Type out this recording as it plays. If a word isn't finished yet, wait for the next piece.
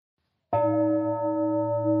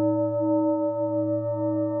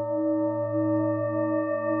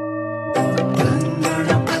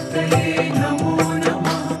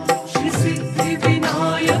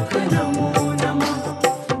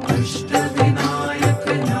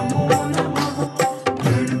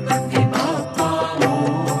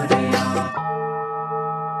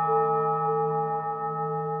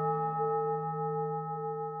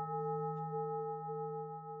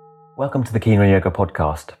Welcome to the Keen on Yoga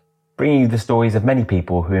podcast, bringing you the stories of many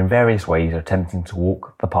people who in various ways are attempting to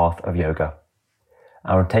walk the path of yoga.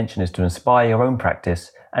 Our intention is to inspire your own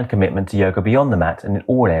practice and commitment to yoga beyond the mat and in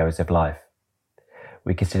all areas of life.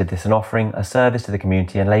 We consider this an offering, a service to the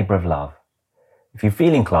community and labour of love. If you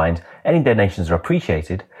feel inclined, any donations are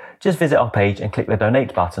appreciated. Just visit our page and click the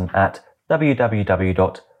donate button at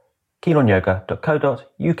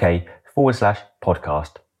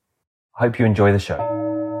www.keenonyoga.co.uk/podcast. I hope you enjoy the show.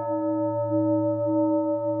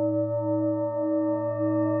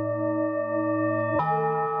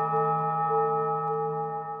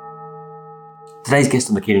 Today's guest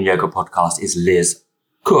on the Keen on Yoga podcast is Liz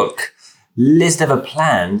Cook. Liz never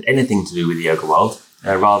planned anything to do with the yoga world.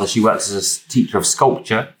 Rather, she worked as a teacher of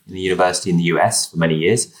sculpture in a university in the US for many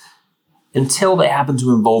years, until they happened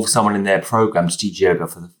to involve someone in their program to teach yoga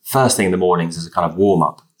for the first thing in the mornings as a kind of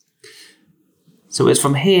warm-up. So it's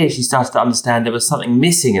from here she started to understand there was something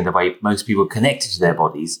missing in the way most people connected to their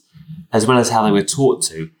bodies, as well as how they were taught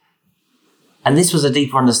to. And this was a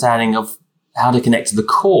deeper understanding of how to connect to the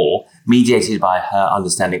core, mediated by her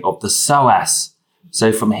understanding of the psoas.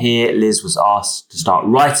 So from here, Liz was asked to start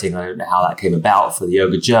writing. I don't know how that came about, for the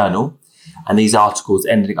Yoga Journal. And these articles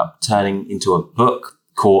ended up turning into a book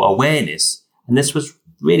called Awareness. And this was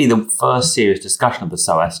really the first serious discussion of the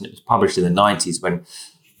psoas. And it was published in the 90s when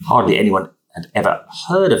hardly anyone had ever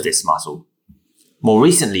heard of this muscle. More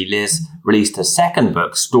recently, Liz released her second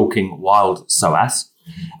book, Stalking Wild Psoas,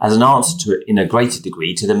 as an answer to it in a greater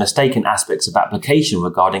degree to the mistaken aspects of application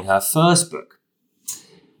regarding her first book.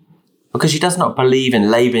 Because she does not believe in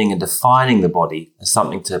labelling and defining the body as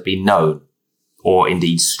something to be known or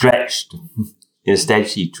indeed stretched. Instead,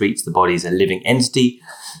 she treats the body as a living entity.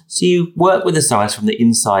 So you work with the psoas from the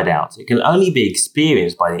inside out. It can only be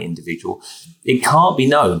experienced by the individual. It can't be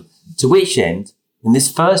known. To which end, in this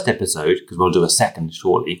first episode, because we'll do a second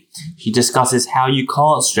shortly, she discusses how you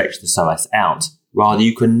can't stretch the psoas out. Rather,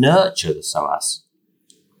 you can nurture the psoas.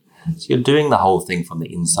 So you're doing the whole thing from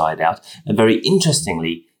the inside out. And very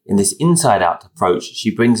interestingly, in this inside-out approach,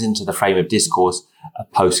 she brings into the frame of discourse a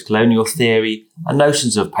post-colonial theory and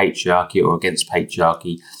notions of patriarchy or against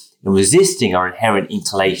patriarchy, and resisting our inherent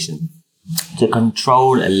inclination to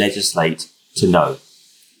control and legislate to know.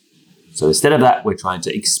 So instead of that, we're trying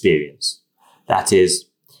to experience. That is,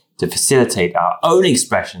 to facilitate our own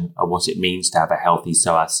expression of what it means to have a healthy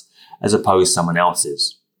psoas, as opposed to someone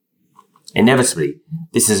else's. Inevitably,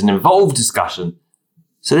 this is an involved discussion,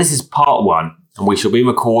 so this is part one, and we shall be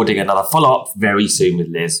recording another follow-up very soon with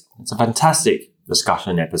Liz. It's a fantastic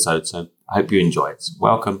discussion episode, so I hope you enjoy it.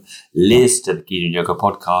 Welcome, Liz, to the Keen on Yoga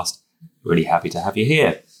podcast. Really happy to have you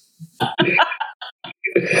here.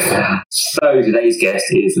 So today's guest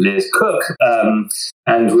is Liz Cook,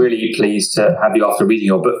 and really pleased to have you after reading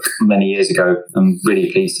your book many years ago. I'm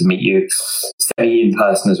really pleased to meet you in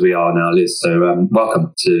person as we are now, Liz. So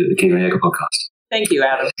welcome to the Keen on Yoga podcast. Thank you,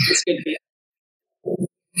 Adam. It's good to be here.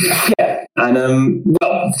 Yeah, and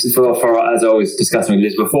for as I was discussing with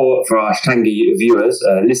Liz before, for our Ashtangi viewers,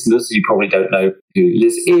 listeners, you probably don't know who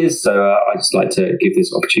Liz is, so I just like to give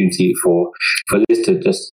this opportunity for Liz to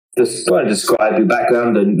just describe your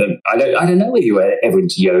background. And I don't know whether you were ever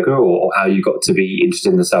into yoga or how you got to be interested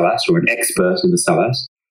in the psoas or an expert in the psoas.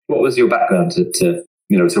 What was your background to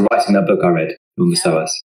writing that book I read on the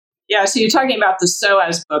psoas? Yeah, so you're talking about the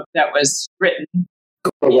psoas book that was written.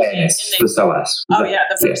 Awareness, the psoas.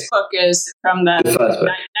 The first book is from the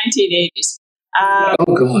 1980s. Oh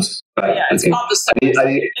God! Right. Yeah, it's called the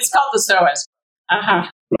psoas. It's called the psoas.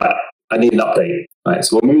 Right. I need an update. Right,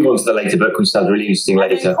 so we'll move on to the later book, which sounds really interesting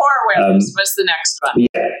later. And Core Awareness was the next one.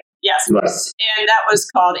 Yeah. Yes. Right. And that was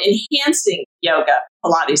called Enhancing Yoga,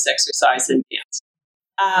 Pilates, Exercise, and Dance.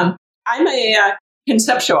 I'm a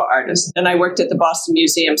conceptual artist, and I worked at the Boston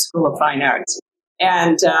Museum School of Fine Arts.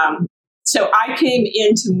 And so I came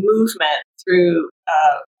into movement through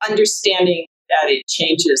understanding that it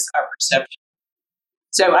changes our perception.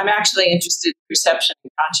 So I'm actually interested in perception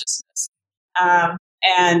and consciousness.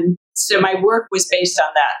 And so my work was based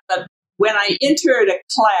on that. But when I entered a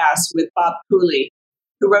class with Bob Cooley,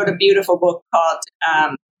 who wrote a beautiful book called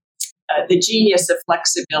The Genius of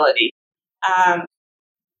Flexibility,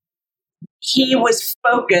 he was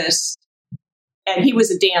focused, and he was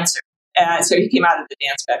a dancer. So he came out of the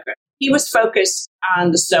dance background. He was focused on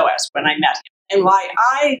the psoas when I met him. And why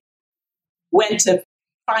I went to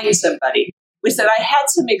find somebody was that I had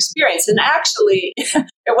some experience. And actually, it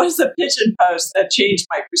was the pigeon pose that changed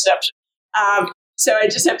my perception. So I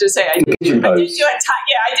just have to say, I did do a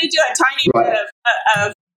tiny bit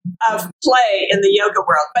of play in the yoga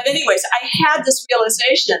world. But anyways, I had this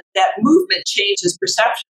realization that movement changes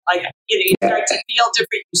perception. Like, you start to feel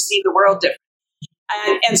different, you see the world different.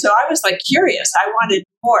 And so I was like curious. I wanted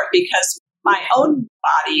more because my own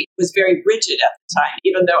body was very rigid at the time,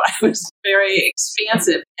 even though I was very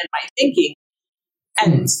expansive in my thinking.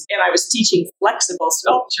 And I was teaching flexible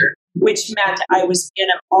sculpture, which meant I was in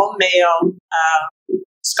an all-male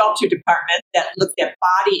sculpture department that looked at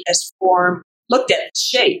body as form, looked at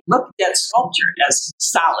shape, looked at sculpture as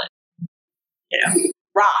solid,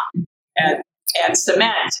 rock and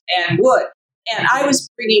cement and wood. And I was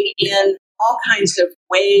bringing in all kinds of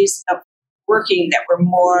ways of working that were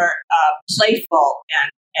more playful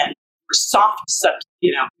and were soft,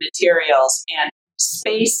 materials and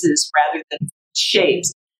spaces rather than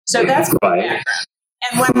shapes. So that's my background.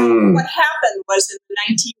 And what happened was in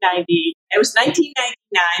 1990, it was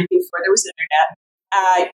 1999 before there was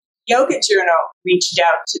internet. Yoga Journal reached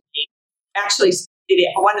out to me. Actually,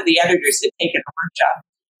 one of the editors had taken a workshop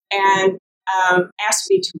and asked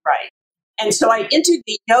me to write. And so I entered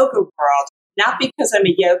the yoga world, not because I'm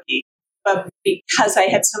a yogi, but because I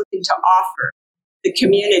had something to offer the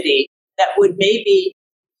community that would maybe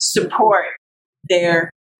support their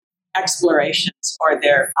explorations or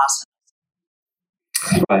their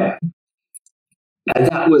asanas. Right. And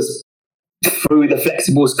that was through the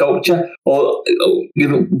flexible sculpture, or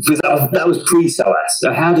that was pre-SOAS.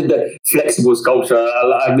 So how did the flexible sculpture,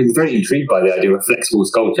 I've been very intrigued by the idea of flexible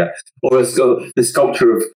sculpture, or the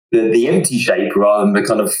sculpture of the empty shape rather than the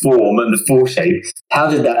kind of form and the full shape. How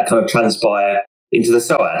did that kind of transpire into the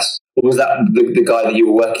SOAS? Or was that the guy that you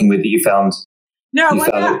were working with that you found? No,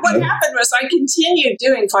 what happened was I continued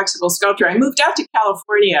doing flexible sculpture. I moved out to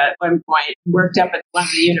California at one point, worked up at one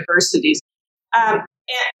of the universities.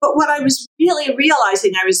 But what I was really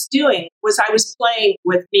realizing I was doing was I was playing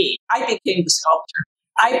with me. I became the sculptor.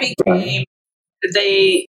 I became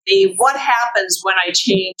the what happens when I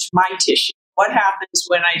change my tissue? What happens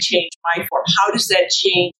when I change my form? How does that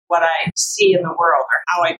change what I see in the world or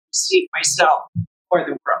how I perceive myself or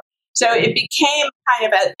the world? So it became kind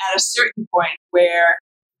of at a certain point where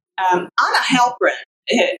Anna Halprin,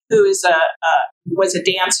 who is was a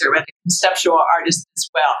dancer and a conceptual artist as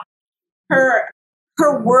well,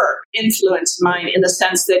 her work influenced mine in the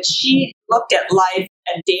sense that she looked at life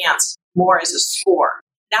and dance more as a score,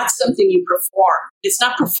 not something you perform. It's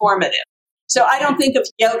not performative. So I don't think of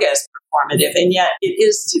yoga as performative, and yet it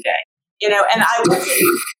is today. And I wasn't,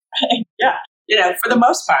 for the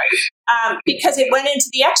most part, because it went into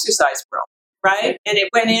the exercise world, right? And it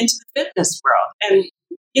went into the fitness world. And,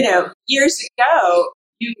 years ago,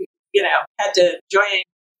 you had to join,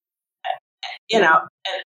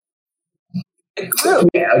 a group.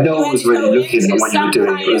 Yeah, no one was really looking at what you were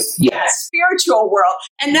doing. It was spiritual world.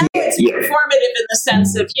 And now it's performative in the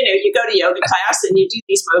sense of, you go to yoga class and you do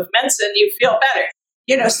these movements and you feel better.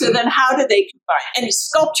 So then how do they combine? And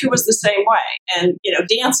sculpture was the same way. And,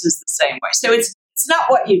 dance is the same way. So it's not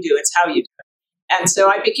what you do, it's how you do it. And so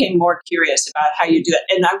I became more curious about how you do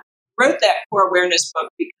it. And I wrote that core awareness book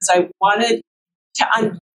because I wanted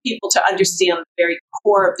people to understand the very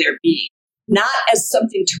core of their being, not as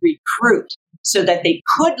something to recruit so that they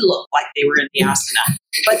could look like they were in the asana,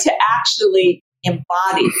 but to actually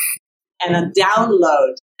embody and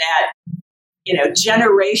download that,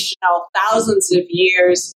 generational, thousands of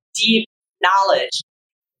years deep knowledge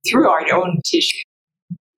through our own tissue.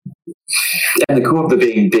 And the core of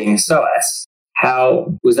the being SOAS.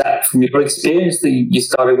 How was that from your experience that you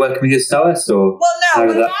started working with your SOAS? Or well, no.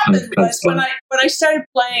 What happened was when I started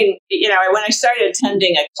playing, when I started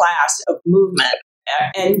attending a class of movement,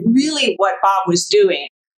 and really what Bob was doing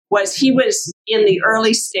was he was in the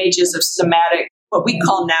early stages of somatic, what we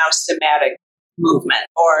call now somatic movement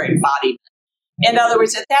or embodiment. In other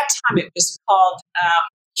words, at that time it was called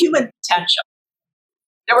human potential.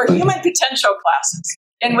 There were human potential classes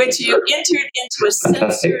in which you entered into a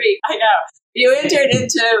sensory, you entered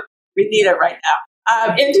into, we need it right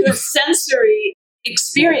now, into a sensory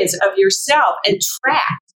experience of yourself and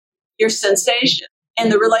tracked your sensation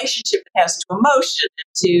and the relationship it has to emotion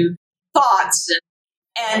and to thoughts.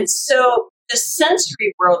 And so the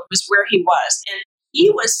sensory world was where he was. And he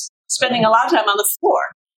was spending a lot of time on the floor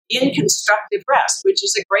in constructive rest, which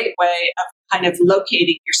is a great way of kind of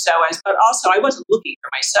locating your SOAS. But also, I wasn't looking for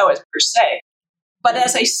my SOAS per se. But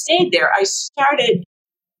as I stayed there, I started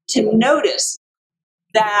to notice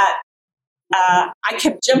that I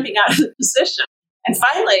kept jumping out of the position. And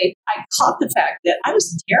finally, I caught the fact that I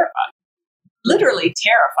was terrified, literally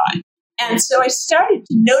terrified. And so I started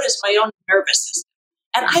to notice my own nervous system.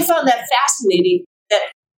 And I found that fascinating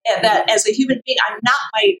that as a human being, I'm not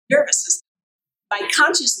my nervous system. My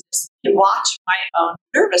consciousness can watch my own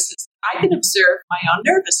nervous system. I can observe my own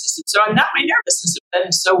nervous system. So I'm not my nervous system.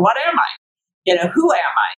 Then, so what am I? Who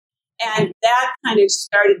am I? And that kind of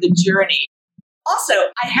started the journey. Also,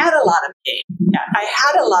 I had a lot of pain. I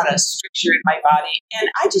had a lot of stricture in my body. And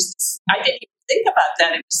I didn't even think about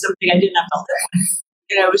that. It was something I didn't have to live with.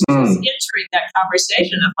 It was just entering that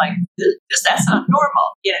conversation of like, that's not normal.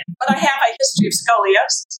 But I have a history of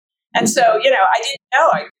scoliosis. And so, I didn't know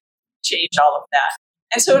I could change all of that.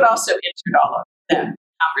 And so it also entered all of that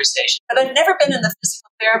conversation. But I've never been in the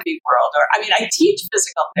physical therapy world. I teach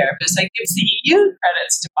physical therapists. I give CEU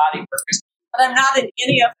credits to body workers. But I'm not in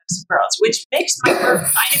any of those worlds, which makes my work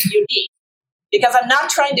kind of unique. Because I'm not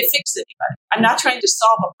trying to fix anybody. I'm not trying to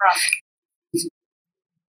solve a problem.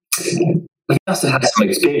 You must have had some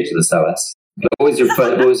experience with the SOAS. What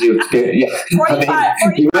was your experience? Yeah.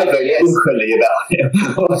 45. You write very eloquently about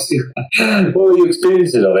it. What were your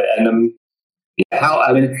experiences of it? And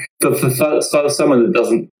for someone that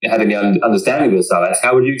doesn't have any understanding of the SOAS,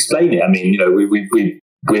 how would you explain it?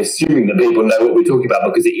 We're assuming that people know what we're talking about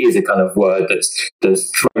because it is a kind of word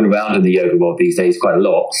that's thrown around in the yoga world these days quite a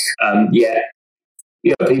lot.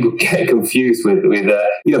 People get confused with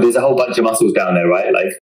there's a whole bunch of muscles down there, right?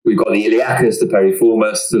 Like, we've got the iliacus, the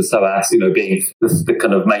piriformis, the psoas, being the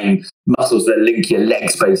kind of main muscles that link your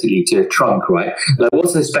legs basically to your trunk, right? Like,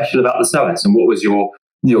 what's so special about the psoas? And what was your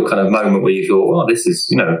kind of moment where you thought, well, this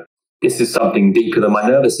is something deeper than my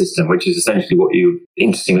nervous system, which is essentially what you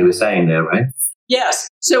interestingly were saying there, right? Yes.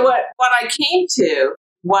 So what I came to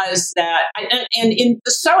was that, and in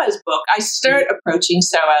the SOAS book, I started approaching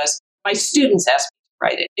SOAS. My students asked me to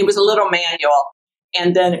write it. It was a little manual,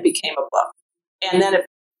 and then it became a book. And then it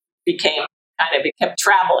became it kept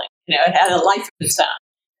traveling. It had a life of its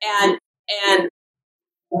own. And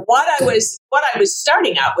what I was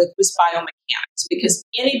starting out with was biomechanics, because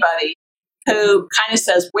anybody who kind of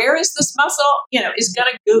says, where is this muscle, is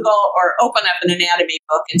going to Google or open up an anatomy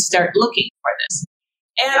book and start looking for this.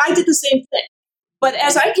 And I did the same thing. But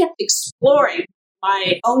as I kept exploring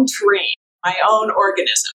my own terrain, my own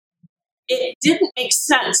organism, it didn't make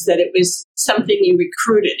sense that it was something you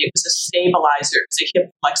recruited. It was a stabilizer. It was a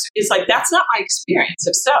hip flexor. It's like, that's not my experience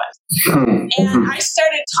of psoas. And I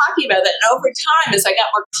started talking about that. And over time, as I got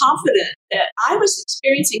more confident that I was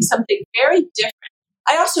experiencing something very different,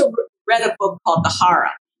 I also read a book called The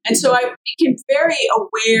Hara. And so I became very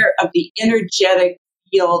aware of the energetic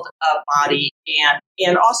field of body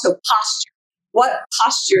and also posture. What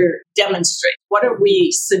posture demonstrates? What are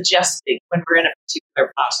we suggesting when we're in a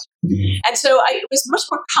particular posture? And so it was much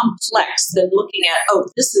more complex than looking at,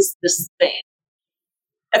 this is this thing.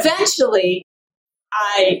 Eventually,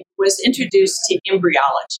 I was introduced to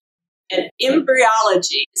embryology. And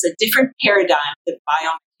embryology is a different paradigm than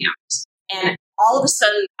biomechanics. And all of a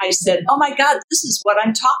sudden, I said, oh my God, this is what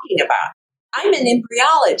I'm talking about. I'm in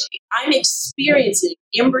embryology. I'm experiencing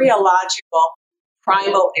embryological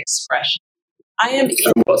primal expression. I am.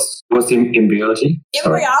 What's embryology?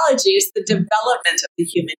 Embryology is the development of the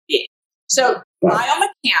human being. So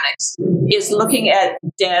biomechanics is looking at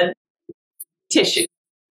dead tissue.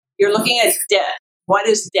 You're looking at dead. What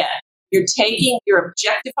is dead? You're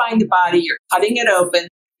objectifying the body. You're cutting it open.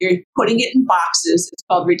 You're putting it in boxes. It's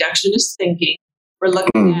called reductionist thinking. We're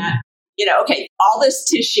looking at, all this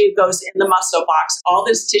tissue goes in the muscle box. All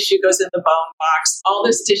this tissue goes in the bone box. All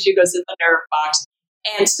this tissue goes in the nerve box.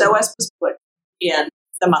 And psoas was put in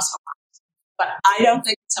the muscle box. But I don't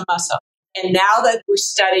think it's a muscle. And now that we're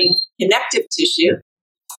studying connective tissue,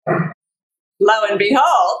 lo and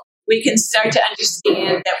behold, we can start to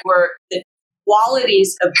understand that the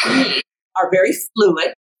qualities of being are very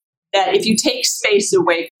fluid, that if you take space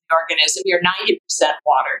away from the organism, you're 90%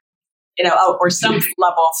 water, or some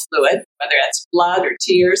level of fluid, whether that's blood or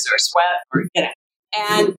tears or sweat, or,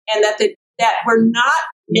 and that we're not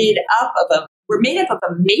made up of we're made up of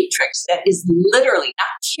a matrix that is literally not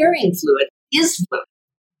carrying fluid, is fluid.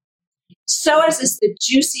 Psoas is the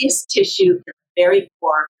juiciest tissue at the very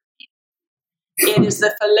core. It is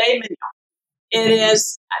the filet mignon. It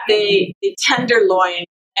is the tenderloin.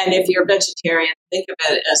 And if you're a vegetarian, think of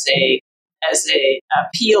it as a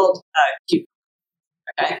peeled cucumber.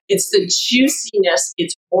 Okay, it's the juiciness.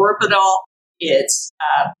 It's orbital. It's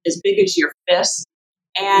as big as your fist.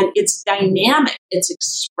 And it's dynamic, it's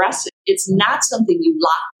expressive. It's not something you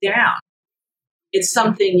lock down. It's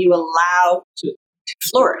something you allow to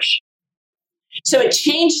flourish. So it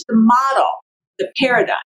changed the model, the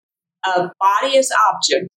paradigm of body as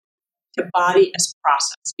object to body as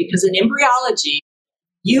process. Because in embryology,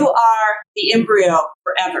 you are the embryo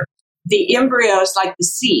forever. The embryo is like the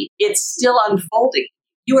seed. It's still unfolding.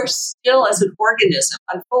 you are still as an organism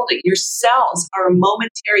unfolding. Your cells are a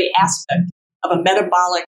momentary aspect of a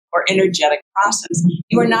metabolic or energetic process.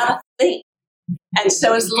 You are not a thing. And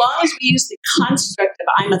so as long as we use the construct of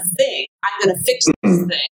I'm a thing, I'm going to fix this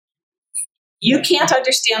thing, you can't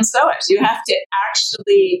understand SOAS. You have to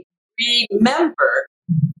actually remember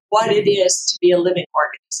what it is to be a living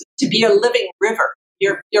organism, to be a living river.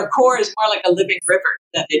 Your core is more like a living river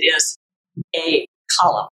than it is a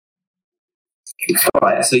column. All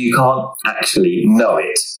right, so you can't actually know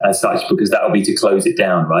it as such because that would be to close it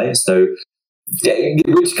down, right? So in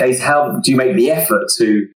which case, how do you make the effort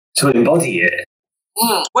to embody it?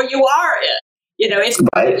 Well, you are it. It's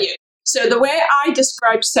part of you. So the way I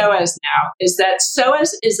describe SOAS now is that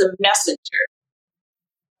SOAS is a messenger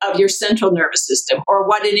of your central nervous system, or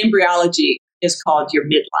what in embryology is called your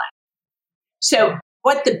midline. So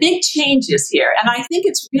what the big change is here, and I think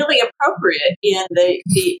it's really appropriate in the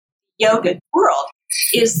yoga world,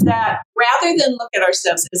 is that rather than look at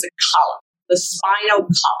ourselves as a column, the spinal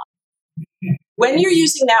column, when you're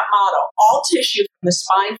using that model, all tissue from the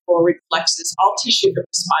spine forward flexes, all tissue from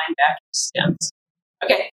the spine back extends.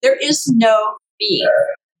 Okay, there is no being.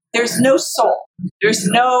 There's no soul. There's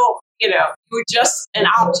no, you're just an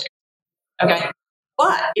object. Okay,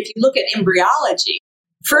 but if you look at embryology,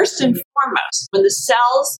 first and foremost, when the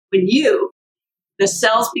cells begin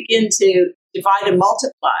to divide and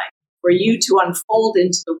multiply for you to unfold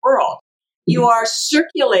into the world, you are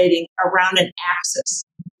circulating around an axis.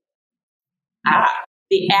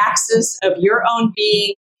 The axis of your own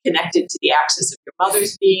being connected to the axis of your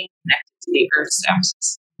mother's being, connected to the Earth's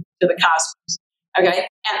axis, to the cosmos. Okay?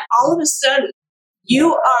 And all of a sudden,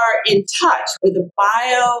 you are in touch with a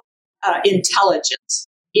bio-intelligence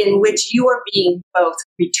in which you are being both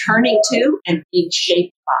returning to and being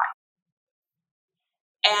shaped by.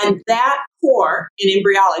 And that core in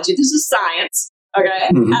embryology, this is science,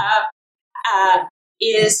 okay,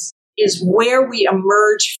 is where we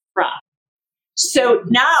emerge from. So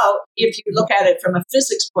now, if you look at it from a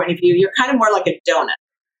physics point of view, you're kind of more like a donut.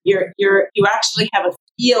 You actually have a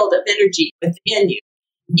field of energy within you.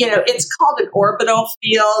 It's called an orbital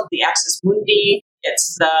field, the axis mundi.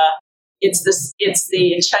 It's the in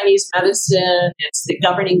Chinese medicine. It's the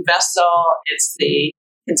governing vessel. It's the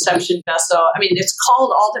conception vessel. I mean, it's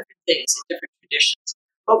called all different things in different traditions.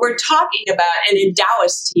 But we're talking about, and in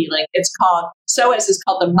Taoist healing, SOAS is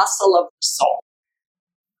called the muscle of the soul.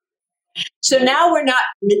 So now we're not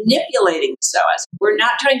manipulating the SOAS. We're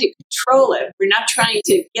not trying to control it. We're not trying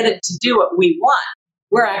to get it to do what we want.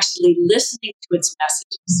 We're actually listening to its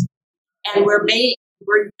messages. And we're not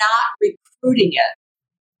recruiting it.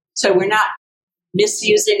 So we're not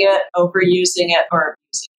misusing it, overusing it, or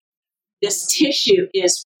abusing it. This tissue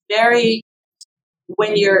is very,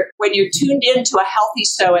 when you're tuned into a healthy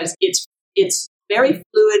SOAS, it's very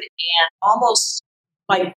fluid and almost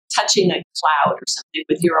like touching a cloud or something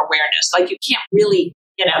with your awareness. Like you can't really,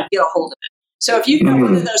 get a hold of it. So if you've got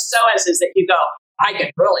one of those SOASes that you go, I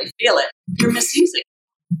can really feel it, you're misusing it.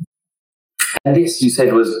 And this, you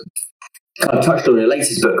said, was kind of touched on in your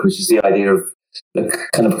latest book, which is the idea of the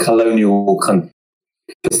kind of colonial kind of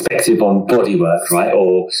perspective on body work, right?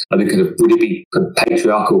 Or would it be a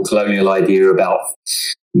patriarchal colonial idea about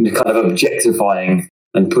kind of objectifying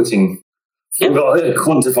and putting,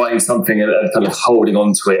 quantifying something and kind of holding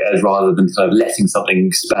on to it as rather than kind of letting something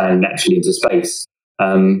expand naturally into space? I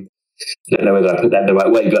don't know whether I put that in the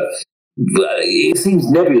right way, but it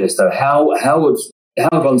seems nebulous though. How would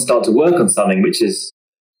one start to work on something which is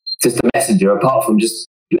just a messenger apart from just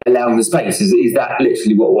allowing the space? Is that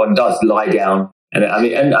literally what one does? Lie down? And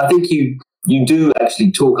I think you do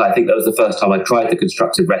actually talk. I think that was the first time I tried the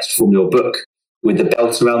constructive rest from your book with the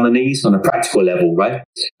belt around the knees on a practical level, right?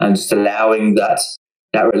 And just allowing that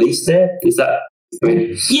release there. Is that?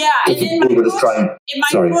 Yeah, and in my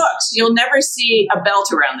books, you'll never see a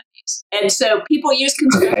belt around the knees. And so people use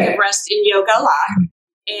constructive rest in yoga a lot,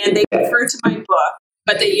 and they refer to my book,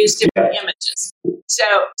 but they use different images.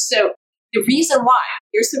 So the reason why,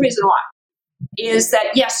 here's the reason why, is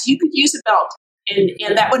that yes, you could use a belt,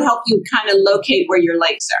 and that would help you kind of locate where your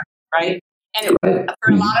legs are, right? And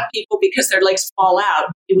for a lot of people, because their legs fall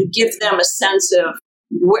out, it would give them a sense of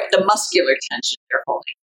where the muscular tension they're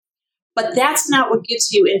holding. But that's not what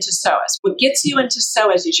gets you into SOAS. What gets you into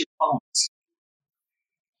SOAS is your bones.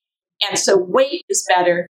 And so weight is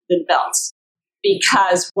better than belts,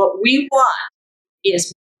 because what we want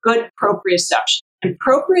is good proprioception. And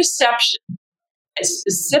proprioception, and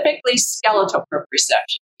specifically skeletal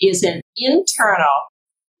proprioception, is an internal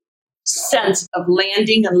sense of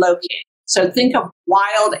landing and locating. So think of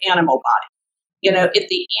wild animal body. If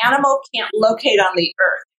the animal can't locate on the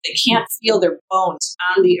earth, They can't feel their bones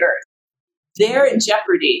on the earth. They're in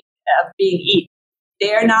jeopardy of being eaten.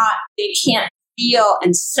 They can't feel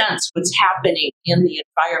and sense what's happening in the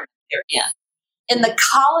environment they're in. In the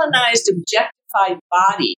colonized, objectified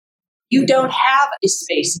body, you don't have a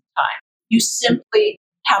space and time. You simply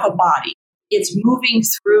have a body. It's moving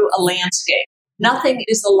through a landscape. Nothing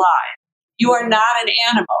is alive. You are not an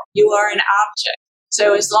animal. You are an object.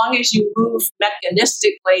 So as long as you move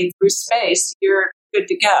mechanistically through space, you're good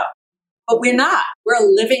to go. But we're not. We're a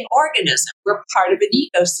living organism. We're part of an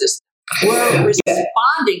ecosystem. We're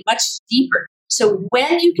responding much deeper. So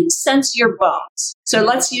when you can sense your bones, so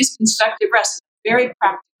let's use constructive rest, very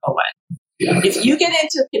practical way. If you get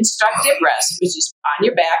into constructive rest, which is on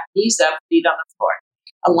your back, knees up, feet on the floor,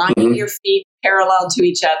 aligning your feet parallel to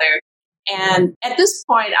each other. And at this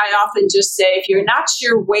point, I often just say, if you're not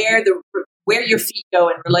sure where your feet go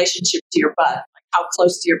in relationship to your butt, like how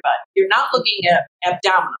close to your butt, you're not looking at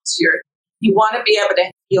abdominals. You want to be able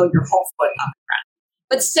to feel your whole foot on the ground.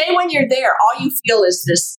 But say when you're there, all you feel is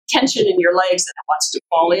this tension in your legs and it wants to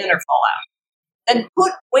fall in or fall out. Then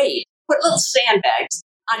put little sandbags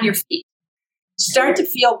on your feet. Start to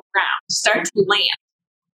feel ground, start to land.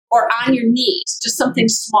 Or on your knees, just something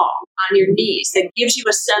small on your knees that gives you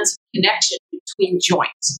a sense of connection between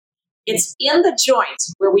joints. It's in the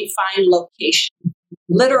joints where we find location,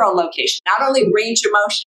 literal location, not only range of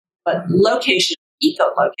motion, but location,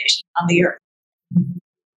 ecolocation on the earth.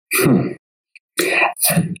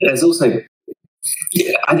 There's also,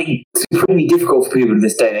 I think, it's incredibly difficult for people in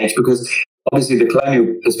this day and age because obviously the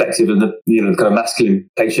colonial perspective and the kind of masculine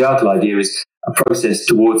patriarchal idea is a process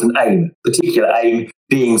towards an aim, particular aim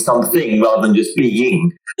being something rather than just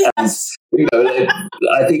being. Yes. And,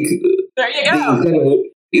 I think there you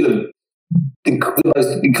go. The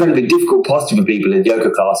most incredibly difficult posture for people in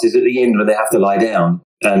yoga class is at the end when they have to lie down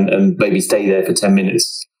and maybe stay there for 10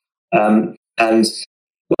 minutes. I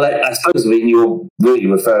suppose when you're really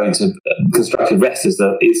referring to constructive rest as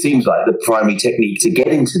it seems like the primary technique to get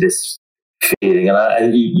into this feeling,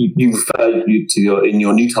 and you refer to in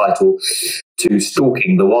your new title to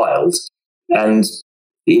stalking the wild, and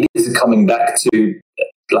it is coming back to,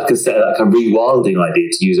 like I said, like a rewilding idea,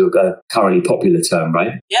 to use a currently popular term,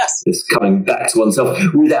 right? Yes. It's coming back to oneself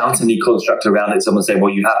without any construct around it. Someone saying,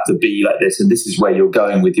 well, you have to be like this, and this is where you're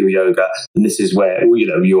going with your yoga, and this is where,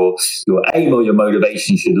 your aim or your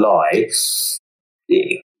motivation should lie.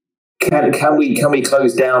 Can we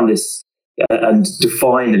close down this and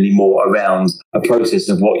define any more around a process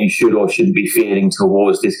of what you should or shouldn't be feeling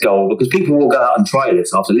towards this goal? Because people will go out and try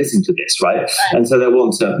this after listening to this, right? And so they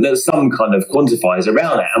want to, there's some kind of quantifiers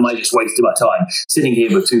around it. Am I just wasting my time sitting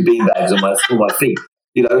here with two beanbags on my feet?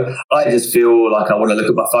 I just feel like I want to look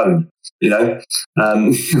at my phone,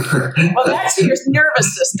 Well, that's your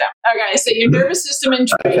nervous system. Okay, so your nervous system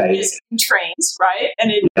is entrained, right?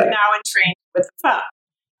 And you're now entrained with the phone.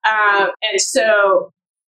 And so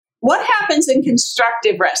what happens in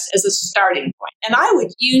constructive rest as a starting point? And I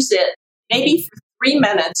would use it maybe for 3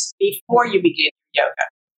 minutes before you begin your yoga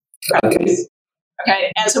practice.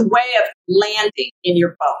 Okay, as a way of landing in your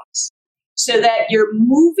bones so that you're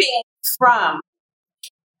moving from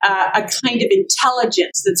a kind of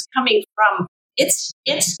intelligence that's coming from, it's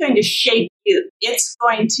going to shape you. It's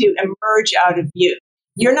going to emerge out of you.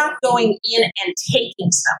 You're not going in and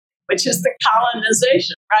taking something, which is the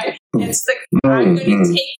colonization, right? It's I'm going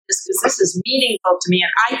to take this because this is meaningful to me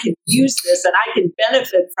and I can use this and I can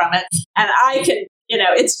benefit from it and I can,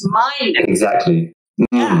 it's mine. Exactly.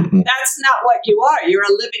 Yeah, that's not what you are. You're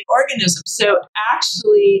a living organism. So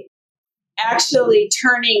actually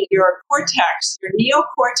turning your cortex, your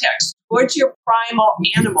neocortex, towards your primal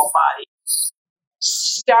animal body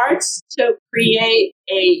starts to create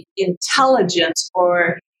a intelligence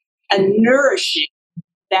or a nourishing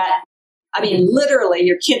that, literally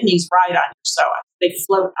your kidneys ride on your psoas. They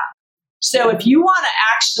float on. So if you want to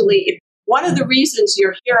one of the reasons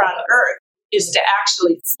you're here on Earth is to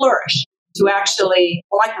actually flourish, to actually,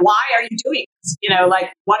 why are you doing this?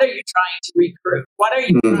 What are you trying to recruit? What are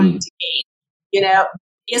you trying to gain?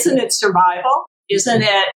 Isn't it survival? Isn't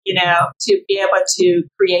it, to be able to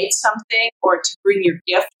create something or to bring your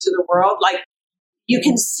gift to the world? You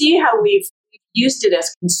can see how we've used it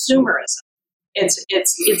as consumerism. It's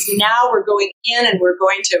now we're going in and we're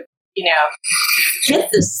going to, get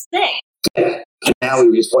this thing. Now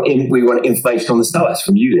we just want information on the stars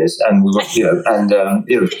from you, Liz, and we want,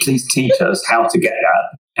 please teach us how to get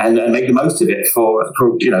that and make the most of it for at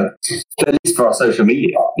least for our social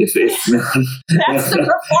media. If that's the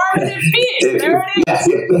performative piece. There it is.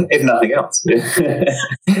 If nothing else.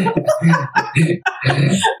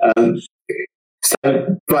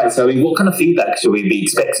 So, right, so what kind of feedback should we be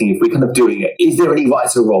expecting if we're kind of doing it? Is there any right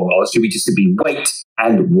or wrong, or should we just be wait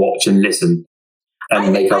and watch and listen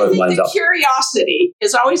and make our own minds up? Curiosity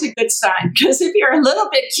is always a good sign, because if you're a little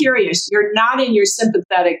bit curious, you're not in your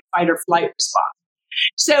sympathetic fight or flight response.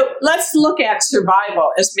 So let's look at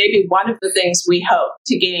survival as maybe one of the things we hope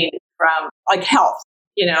to gain from, like, health,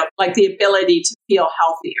 like the ability to feel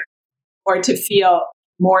healthier, or to feel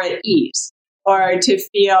more at ease, or to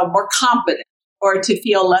feel more competent, or to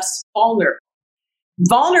feel less vulnerable.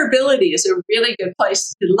 Vulnerability is a really good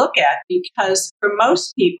place to look at, because for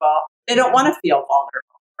most people, they don't want to feel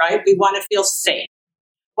vulnerable, right? We want to feel safe.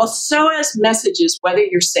 Well, so as messages, whether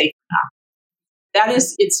you're safe or not. That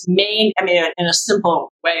is its main, in a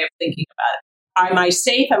simple way of thinking about it. Am I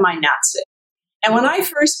safe? Am I not safe? And when I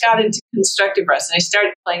first got into constructive rest and I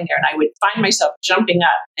started playing there, and I would find myself jumping up,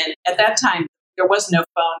 and at that time, there was no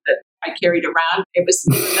phone that I carried around. It was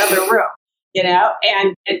in another room,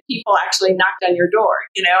 and people actually knocked on your door,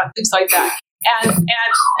 and things like that. And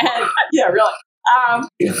yeah, really.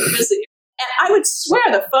 Busy. And I would swear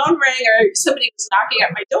the phone rang or somebody was knocking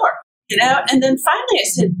at my door, and then finally I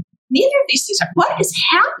said, neither of these things what is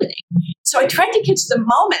happening? So I tried to catch the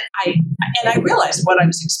moment and I realized what I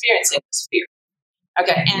was experiencing was fear.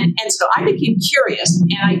 Okay. And so I became curious,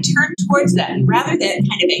 and I turned towards that, and rather than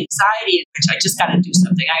kind of anxiety in which I just got to do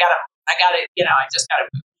something, I just got to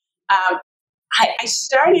move. I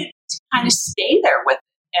started to kind of stay there with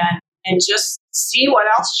it and just see what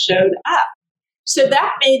else showed up. So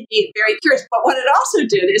that made me very curious. But what it also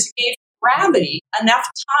did is it gave gravity enough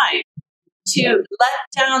time to let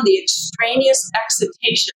down the extraneous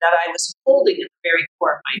excitation that I was holding in the very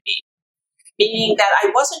core of my being. Meaning that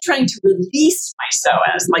I wasn't trying to release my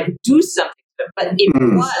psoas, like do something, but it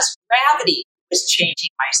was gravity was changing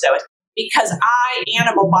my psoas, because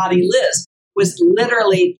animal body Liz, was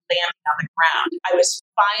literally landing on the ground. I was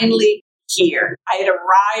finally here. I had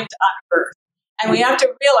arrived on Earth. And we have to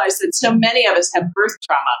realize that so many of us have birth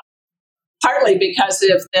trauma, partly because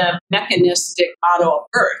of the mechanistic model of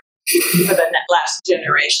birth for the last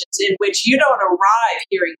generations, in which you don't arrive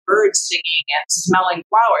hearing birds singing and smelling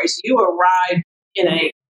flowers. You arrive in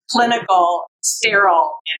a clinical,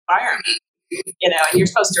 sterile environment, and you're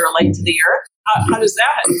supposed to relate to the earth. How does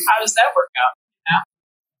that work out?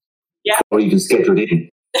 Yeah. Or even scheduled in.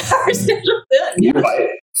 Or scheduled in. Yes. Right.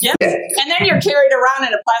 Yes. Yeah. And then you're carried around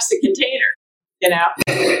in a plastic container.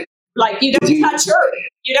 Like you don't touch Earth.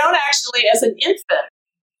 You don't actually, as an infant,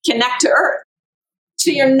 connect to Earth. So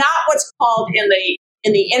you're not what's called in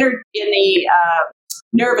the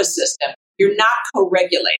nervous system. You're not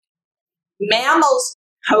co-regulated. Mammals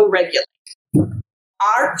co-regulate.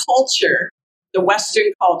 Our culture, the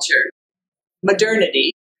Western culture,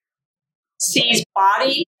 modernity, sees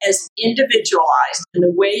body as individualized, and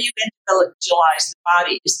the way you individualize the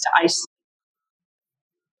body is to isolate.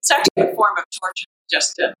 It's actually a form of torture,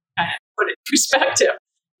 just to kind of put it in perspective.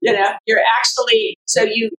 You're actually, so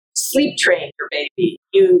you sleep train your baby.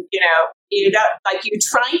 You don't, like, you're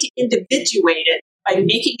trying to individuate it by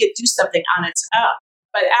making it do something on its own.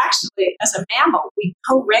 But actually, as a mammal, we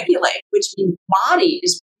co-regulate, which means body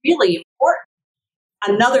is really important.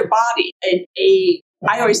 Another body,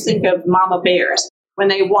 I always think of mama bears when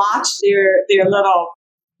they watch their little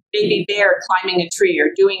baby bear climbing a tree or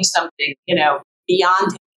doing something,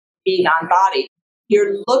 beyond being on body.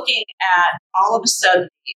 You're looking at, all of a sudden,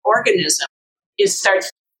 the organism starts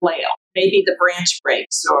to flail. Maybe the branch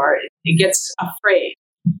breaks or it gets afraid.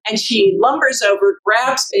 And she lumbers over,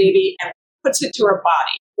 grabs baby, and puts it to her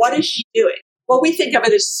body. What is she doing? Well, we think of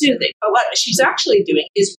it as soothing, but what she's actually doing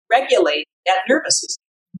is regulating that nervous system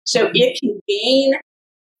so it can gain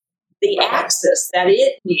the access that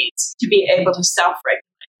it needs to be able to self-regulate.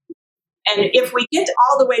 And if we get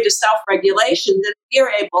all the way to self-regulation, then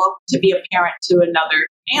we're able to be a parent to another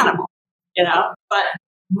animal, but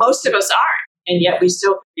most of us aren't, and yet we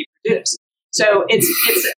still reproduce. So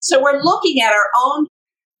so we're looking at our own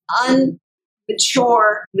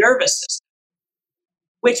unmature nervous system,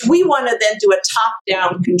 which we want to then do a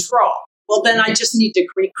top-down control. Well, then I just need to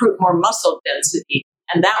recruit more muscle density,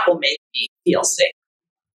 and that will make me feel safe.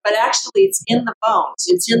 But actually, it's in the bones,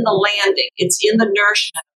 it's in the landing, it's in the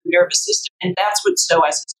nourishment of the nervous system, and that's what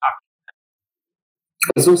SOAS is talking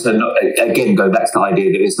about. It's also not, again, going back to the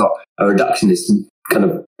idea that it's not a reductionist kind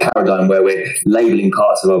of paradigm where we're labeling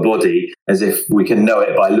parts of our body as if we can know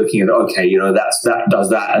it by looking at, okay, that does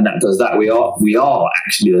that and that does that. We are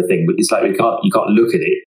actually the thing, but it's like you can't look at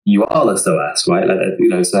it. You are the SOAS, right?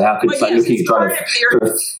 So how could looking at trying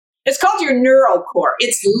to... It's called your neural core.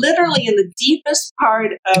 It's literally in the deepest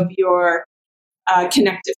part of your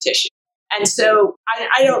connective tissue. And so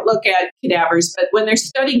I don't look at cadavers, but when they're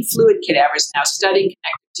studying fluid cadavers now, studying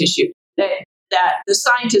connective tissue, that the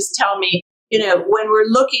scientists tell me, when we're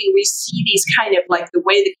looking, we see these kind of like the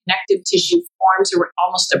way the connective tissue forms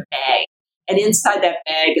almost a bag. And inside that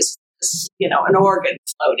bag is, an organ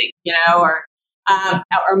floating, or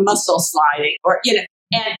muscle sliding,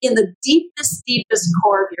 and in the deepest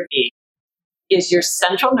core of your being is your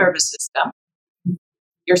central nervous system,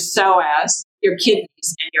 your psoas, your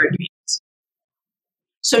kidneys, and your adrenals.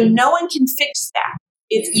 So no one can fix that.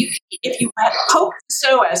 If you poke the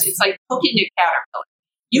psoas, it's like poking a caterpillar.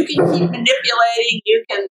 You can keep manipulating, you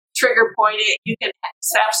can trigger point it, you can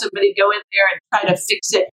have somebody go in there and try to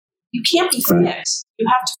fix it. You can't be fixed. You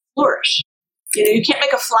have to flourish. You can't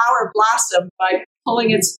make a flower blossom by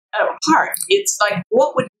pulling it apart. It's like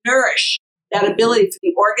what would nourish that ability for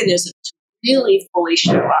the organism to really fully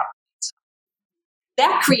show up.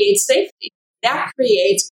 That creates safety. That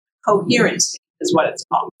creates coherency, is what it's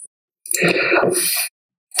called.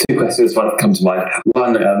 Two questions come to mind.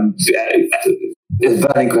 One, a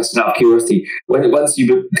burning question out of curiosity. Once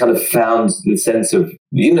you kind of found the sense of,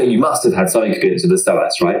 you must have had some experience with the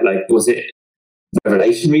psoas, right? Like, was it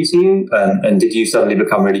revelatory to you? And did you suddenly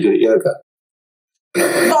become really good at yoga?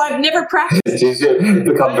 Well, I've never practiced. Did you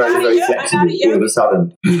become very sexy all of a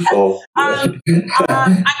sudden? I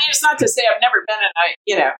mean, it's not to say I've never been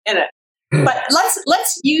in it. But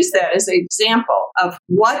let's use that as an example of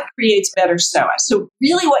what creates better psoas. So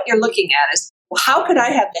really what you're looking at is, well, how could I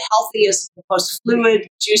have the healthiest, most fluid,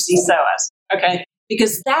 juicy psoas? Okay?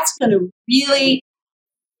 Because that's going to really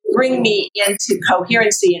bring me into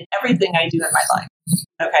coherency in everything I do in my life.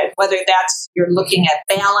 Okay? Whether that's you're looking at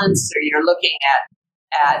balance, or you're looking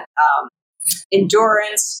at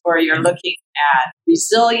endurance, or you're looking at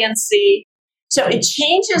resiliency. So it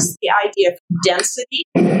changes the idea of density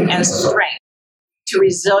as strength to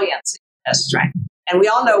resiliency as strength. And we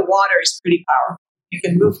all know water is pretty powerful. You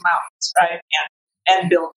can move mountains, right? And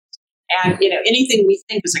buildings. And, anything we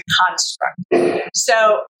think is a construct.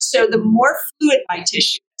 So the more fluid my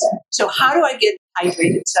tissue is. So how do I get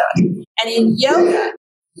hydrated psoas? And in yoga,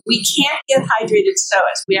 we can't get hydrated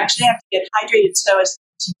psoas. We actually have to get hydrated psoas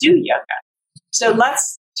to do yoga. So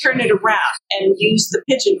let's turn it around and use the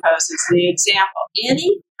pigeon pose as the example.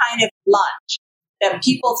 Any kind of lunge that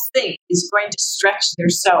people think is going to stretch their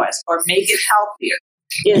psoas or make it healthier.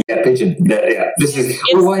 Pigeon. This is.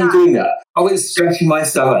 Why are you doing that? I was stretching my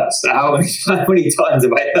psoas. How many times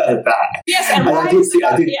have I heard that? Yes, and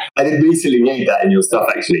I did recently read that in your stuff,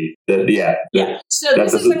 actually. So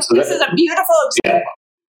this is a beautiful example.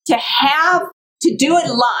 To do a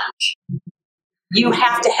lunge, you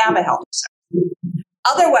have to have a healthy psoas.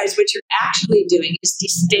 Otherwise, what you're actually doing is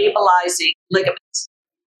destabilizing ligaments.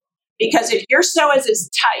 Because if your psoas is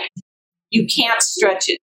tight, you can't stretch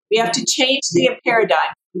it. We have to change the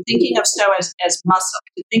paradigm from thinking of psoas as muscle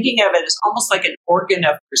to thinking of it as almost like an organ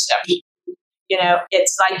of perception.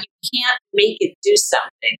 It's like you can't make it do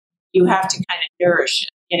something. You have to kind of nourish it,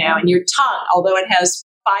 And your tongue, although it has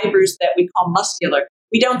fibers that we call muscular,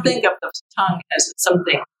 we don't think of the tongue as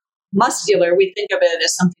something muscular. We think of it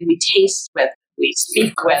as something we taste with, we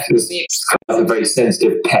speak with. It's kind of a very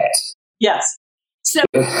sensitive pet. Yes. So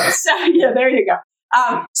there you go.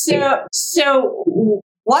 So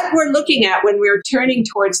what we're looking at when we're turning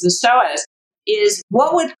towards the psoas is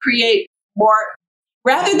what would create more,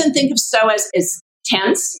 rather than think of psoas as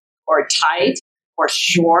tense or tight or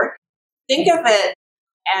short, think of it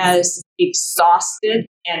as exhausted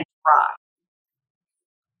and dry.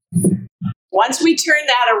 Once we turn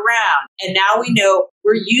that around, and now we know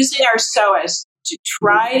we're using our psoas to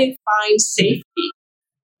try to find safety,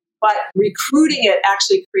 but recruiting it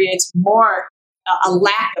actually creates more a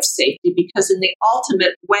lack of safety, because in the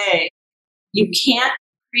ultimate way, you can't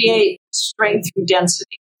create strength through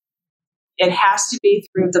density. It has to be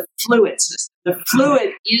through the fluid system. The fluid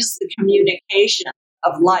is the communication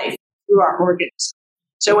of life through our organism.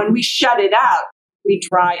 So when we shut it out, we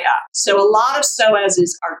dry up. So a lot of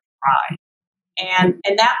psoases are dry.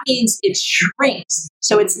 And that means it shrinks.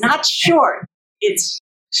 So it's not short, it's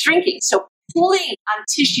shrinking. So pulling on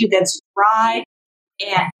tissue that's dry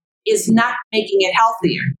and is not making it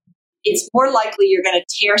healthier. It's more likely you're going to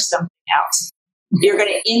tear something else. You're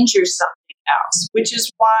going to injure something else, which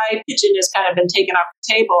is why pigeon has kind of been taken off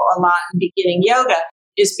the table a lot in beginning yoga,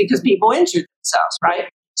 is because people injure themselves, right?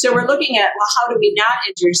 So we're looking at, well, how do we not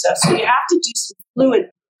injure ourselves? So you have to do some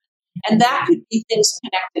fluid. And that could be things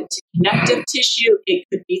connected to connective tissue. It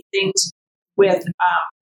could be things with,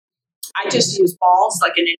 I just use balls,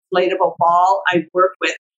 like an inflatable ball I work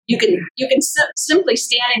with. You can simply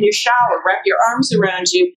stand in your shower, wrap your arms around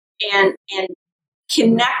you, and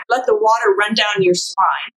connect, let the water run down your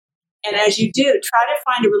spine. And as you do, try to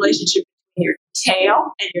find a relationship between your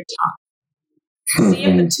tail and your tongue. See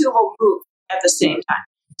if the two will move at the same time.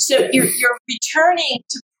 So you're returning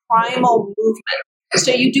to primal movement.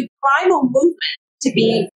 So you do primal movement to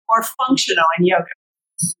be more functional in yoga.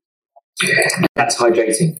 That's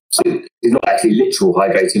hydrating. So it's not actually literal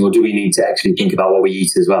hydrating, or do we need to actually think about what we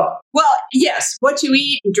eat as well? Well, yes, what you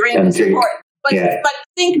eat and drink is important. But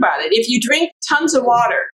think about it. If you drink tons of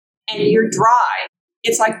water and you're dry,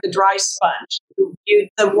 it's like the dry sponge.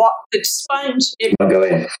 The sponge, it won't go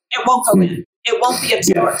in. It won't go in. It won't be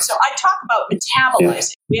absorbed. Yeah. So I talk about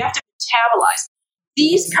metabolizing. Yeah. We have to metabolize.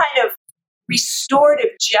 These kind of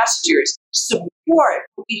restorative gestures support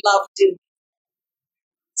what we love doing.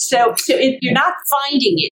 So if you're not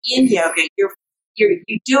finding it in yoga, you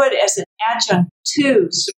do it as an adjunct to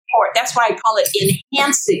support. That's why I call it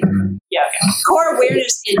enhancing yoga. Core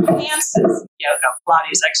awareness enhances yoga,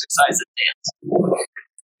 Pilates, exercise, and dance.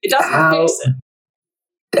 It doesn't fix it.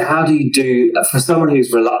 How do you do, for someone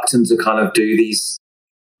who's reluctant to kind of do these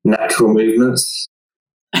natural movements?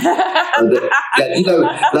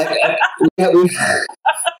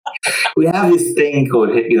 We have this thing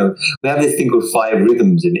called, five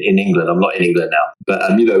rhythms in England. I'm not in England now,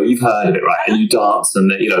 but you've heard of it, right? And you dance, and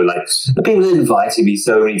the people invited me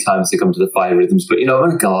so many times to come to the five rhythms. But I'm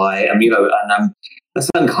a guy, and I'm a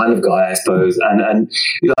certain kind of guy, I suppose, and I'm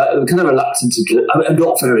kind of reluctant to. I'm a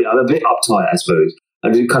bit uptight, I suppose. I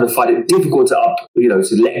do kind of find it difficult to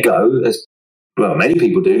let go, as well, many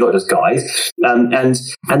people do, not just guys, and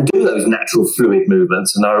do those natural fluid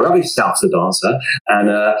movements. And I'm a rubbish salsa dancer, and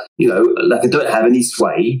I don't have any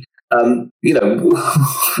sway. How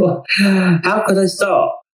could I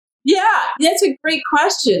start? Yeah, that's a great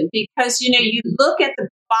question, because you look at the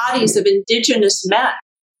bodies of indigenous men,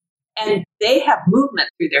 and they have movement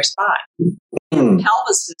through their spine.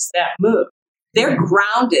 Pelvises that move. They're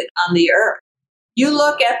grounded on the earth. You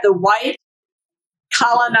look at the white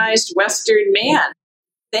colonized Western man,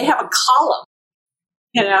 they have a column,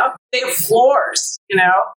 they have floors,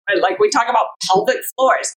 like we talk about pelvic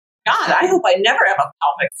floors. God, I hope I never have a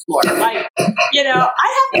pelvic floor. I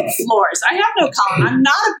have no floors. I have no column. I'm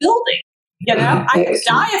not a building, I have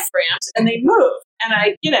diaphragms and they move. And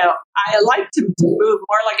I like to move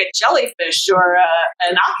more like a jellyfish or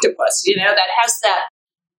an octopus, that has that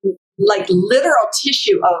like literal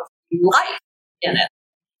tissue of life in it.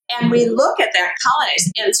 And we look at that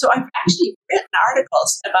colonized. And so I've actually written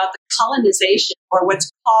articles about the colonization, or what's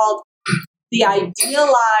called the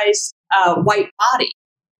idealized white body.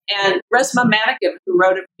 And Resmaa Menakem, who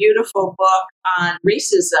wrote a beautiful book on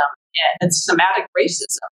racism and somatic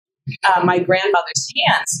racism, My Grandmother's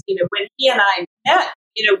Hands, when he and I met,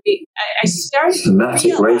 I started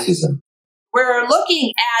somatic racism. We're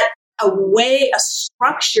looking at a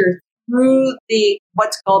structure through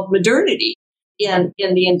what's called modernity. In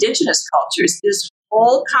the indigenous cultures, this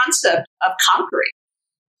whole concept of conquering.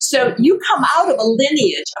 So you come out of a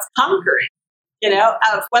lineage of conquering,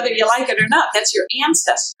 of whether you like it or not, that's your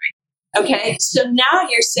ancestry. Okay. So now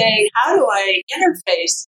you're saying, how do I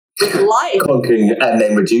interface with life? Conquering and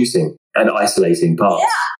then reducing and isolating parts.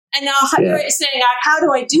 Yeah. And now you're saying, how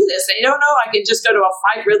do I do this? I don't know. I can just go to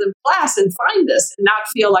a 5 rhythm class and find this and not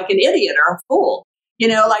feel like an idiot or a fool.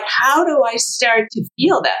 How do I start to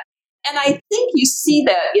feel that? And I think you see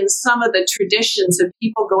that in some of the traditions of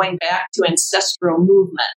people going back to ancestral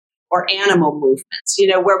movement or animal movements,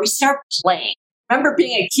 where we start playing. Remember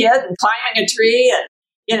being a kid and climbing a tree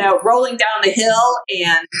and, rolling down the hill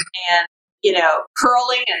and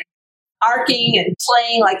curling and arcing and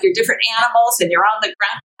playing like you're different animals and you're on the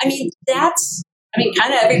ground.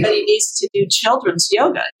 Kind of everybody needs to do children's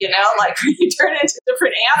yoga, like when you turn into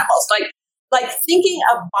different animals, like thinking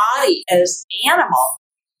a body as animal.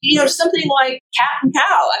 Something like cat and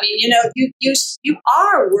cow. You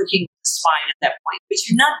are working with the spine at that point, but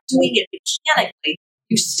you're not doing it mechanically.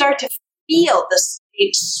 You start to feel the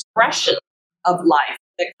expression of life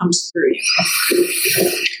that comes through you.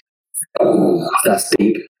 Oh, that's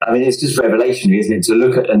deep. It's just revelation, isn't it? To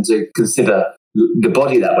look at and to consider the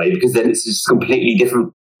body that way, because then it's just a completely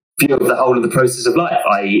different view of the whole of the process of life.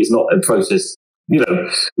 I.e., it's not a process with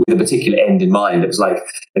a particular end in mind. It was like,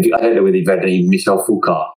 I don't know whether you've read any Michel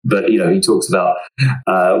Foucault, but, he talks about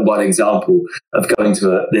one example of going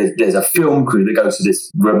to there's a film crew that goes to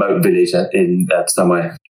this remote village in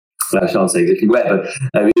somewhere, I shan't say exactly where,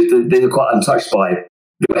 but they're quite untouched by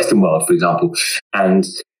the Western world, for example. And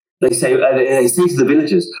they say to the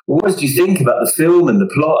villagers, well, what did you think about the film and the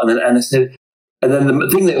plot? And they said, and then the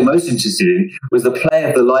thing they were most interested in was the play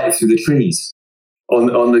of the light through the trees. On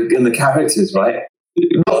the characters, right?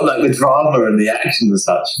 not like the drama and the action and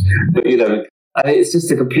such, but it's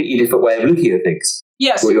just a completely different way of looking at things.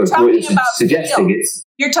 Yes, what you're talking about suggesting feel.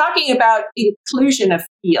 You're talking about inclusion of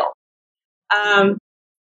feel.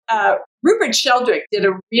 Rupert Sheldrake did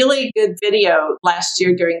a really good video last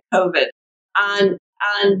year during COVID on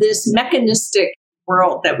this mechanistic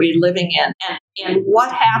world that we're living in, and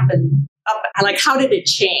what happened. Like, how did it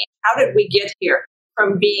change? How did we get here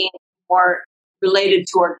from being more related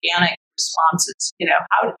to organic responses?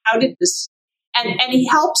 How did this? And he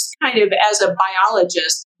helps kind of as a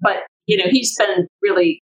biologist, but he's been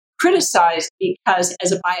really criticized because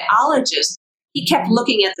as a biologist, he kept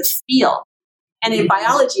looking at the field. And in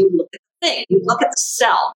biology, you look at the thing, you look at the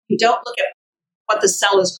cell. You don't look at what the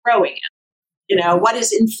cell is growing in. What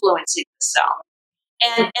is influencing the cell.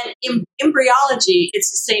 And in embryology, it's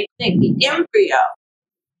the same thing. The embryo.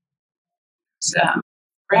 So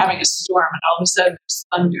we're having a storm, and all of a sudden there's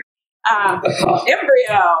thunder.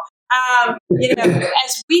 Embryo.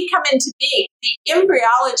 As we come into being, the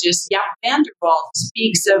embryologist, Jaap van der Walt,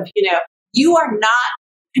 speaks of, you are not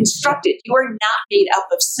constructed. You are not made up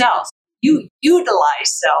of cells. You utilize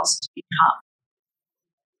cells to become.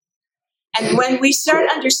 And when we start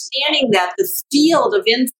understanding that, the field of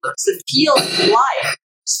influence, the field of life,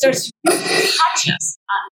 starts to touch us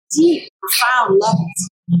on deep, profound levels.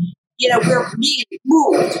 We're being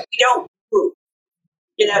moved. We don't move.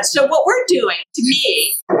 So what we're doing, to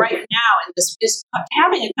me, right now, in this is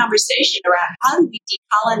having a conversation around how do we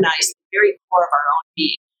decolonize the very core of our own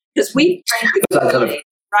being? Because we've trained the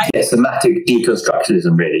right? Yeah, somatic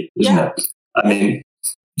deconstructionism, really, isn't it? I mean,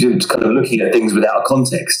 just kind of looking at things without a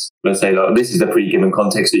context. Let's say, this is a pre-given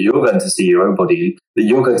context that you're going to see your own body in, that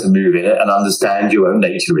you're going to move in it and understand your own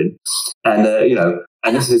nature in. And,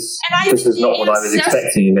 and this is not what I was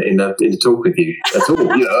expecting in the talk with you at all.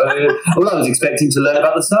 Well, I was expecting to learn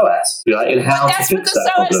about the psoas, and how to fix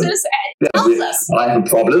that problem. That's what the psoas tells us. I have a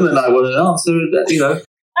problem and I want an answer,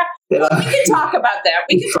 we can talk about that.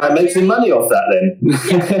 We can try and make some money off that then.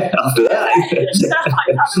 After that.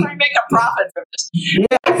 Exactly. How can we make a profit from this? Yeah,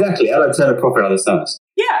 exactly. How do I turn a profit on the psoas?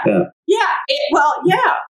 Yeah. And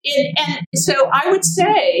so I would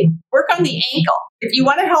say work on the ankle. If you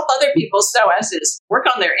want to help other people's psoases, work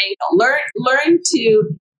on their ankle. Learn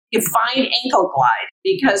to define ankle glide,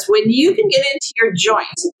 because when you can get into your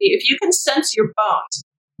joints, if you can sense your bones,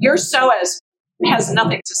 your psoas has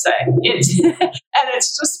nothing to say.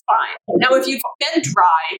 It's just fine. Now, if you've been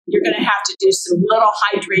dry, you're going to have to do some little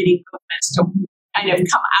hydrating movements to kind of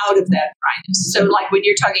come out of that dryness. So like when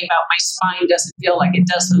you're talking about my spine doesn't feel like it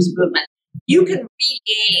does those movements, you can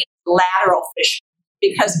regain lateral fissure,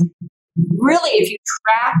 because really if you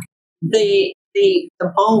track the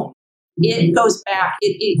bone, it goes back,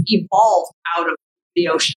 it evolved out of the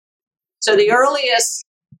ocean. So the earliest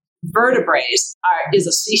vertebrae is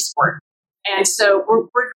a sea squirt. And so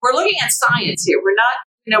we're looking at science here. We're not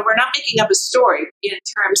making up a story in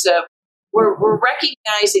terms of we're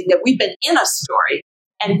recognizing that we've been in a story,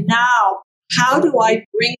 and now how do I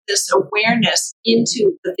bring this awareness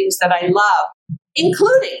into the things that I love,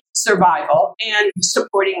 including survival and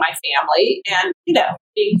supporting my family and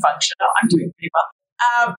being functional. I'm doing pretty well,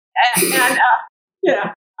 and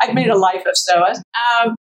I've made a life of psoas.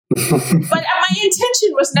 But my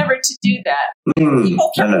intention was never to do that.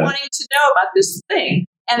 People kept wanting to know about this thing.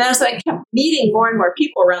 And as I kept meeting more and more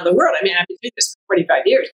people around the world, I mean, I've been doing this for 45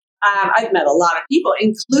 years. I've met a lot of people,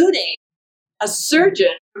 including a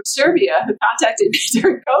surgeon from Serbia who contacted me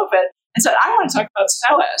during COVID and said, I want to talk about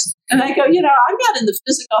psoas. And I go, I'm not in the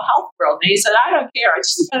physical health world. And he said, I don't care.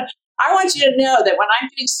 I want you to know that when I'm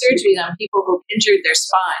doing surgeries on people who've injured their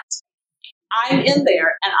spines, I'm in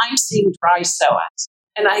there and I'm seeing dry psoas.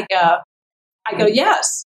 And I go,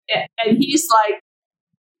 yes. And he's like,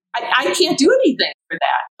 I can't do anything for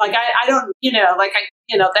that. Like, I don't,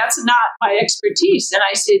 that's not my expertise. And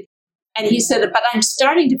I said, and he said, but I'm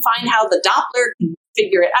starting to find how the Doppler can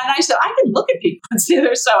figure it. And I said, I can look at people and see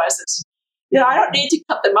their psoas. I don't need to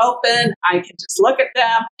cut them open. I can just look at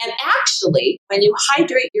them. And actually, when you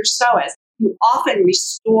hydrate your psoas, you often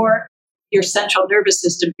restore your central nervous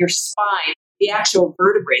system, your spine, the actual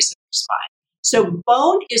vertebrae of your spine. So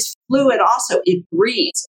bone is fluid also. It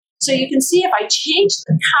breathes. So you can see if I change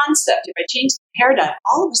the concept, if I change the paradigm,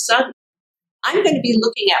 all of a sudden, I'm going to be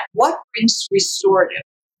looking at what brings restorative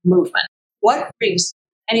movement. What brings,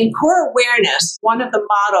 and in core awareness, one of the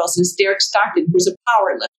models is Derek Stockton, who's a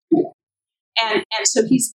power lifter. And so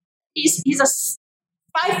he's a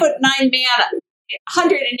 5'9" man,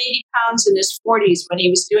 180 pounds in his 40s when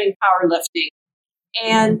he was doing powerlifting.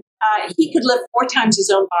 And he could lift 4 times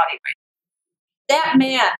his own body weight. That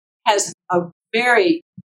man has a very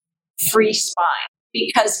free spine.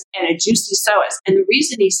 and a juicy psoas. And the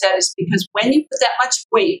reason he said is because when you put that much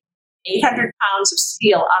weight, 800 pounds of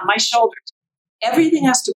steel on my shoulders, everything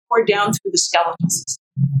has to pour down through the skeletal system.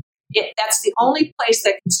 That's the only place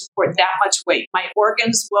that can support that much weight. My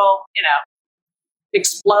organs will,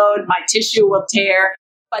 explode. My tissue will tear.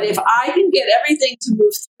 But if I can get everything to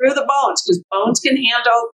move through the bones, because bones can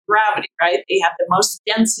handle gravity, right? They have the most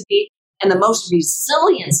density and the most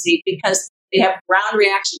resiliency because they have ground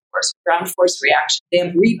force reaction. They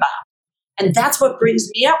have rebound. And that's what brings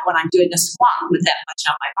me up when I'm doing a squat with that much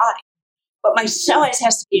on my body. But my psoas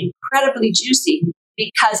has to be incredibly juicy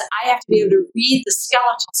because I have to be able to read the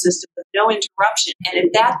skeletal system with no interruption. And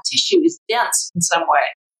if that tissue is dense in some way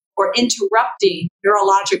or interrupting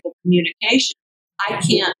neurological communication, I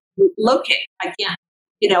can't locate. I can't,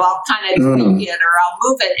 I'll kind of tweak it or I'll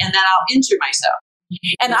move it and then I'll injure myself.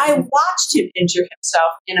 And I watched him injure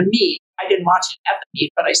himself in a meet. I didn't watch it at the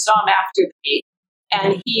meet, but I saw him after the meet.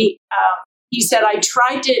 And he said, I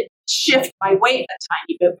tried to shift my weight a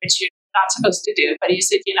tiny bit, which you're not supposed to do. But he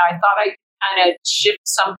said, I thought I could kind of shift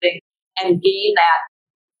something and gain that.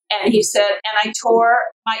 And he said, and I tore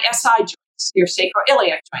my SI joints, your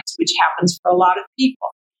sacroiliac joints, which happens for a lot of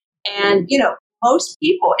people. And, most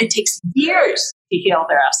people, it takes years to heal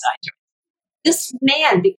their SI joints. This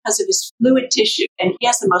man, because of his fluid tissue, and he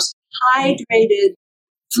has the most hydrated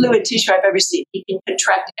fluid tissue I've ever seen, he can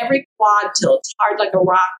contract every quad till it's hard like a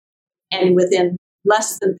rock, and within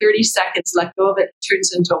less than 30 seconds, let go of it, it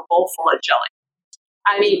turns into a bowl full of jelly.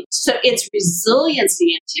 I mean, so it's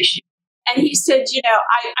resiliency in tissue. And he said,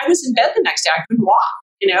 I was in bed the next day. I couldn't walk.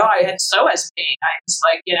 I had psoas pain. I was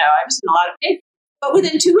like, I was in a lot of pain. But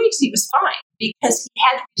within 2 weeks, he was fine because he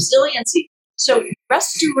had resiliency. So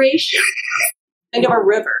restoration, think of a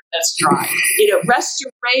river that's dry.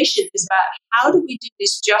 Restoration is about how do we do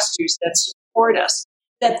these gestures that support us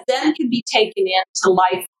that then can be taken into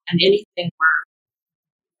life and anything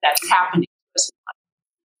that's happening to us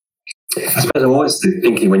in life. I suppose I'm always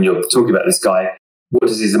thinking when you're talking about this guy, what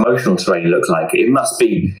does his emotional terrain look like? It must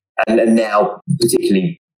be, and now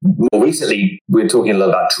particularly more recently, we're talking a lot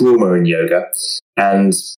about trauma in yoga,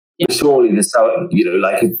 and surely there's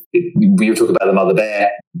like we were talking about the mother bear,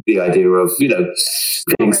 the idea of feeling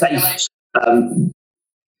safe.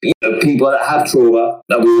 People that have trauma,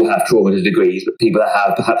 and we all have trauma to degrees, but people that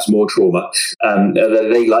have perhaps more trauma, are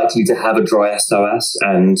they likely to have a dry psoas?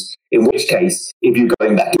 And in which case, if you're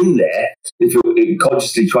going back in there, if you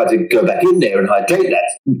consciously try to go back in there and hydrate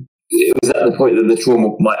that, it was at the point that the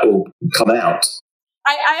trauma might all come out.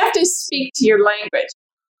 I have to speak to your language.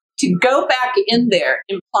 To go back in there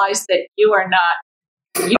implies that you are not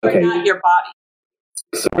your body.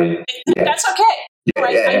 Sorry. Yeah. That's okay. Yeah,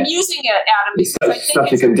 right? I'm using it, Adam, because I think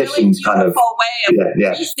such it's a a really beautiful way of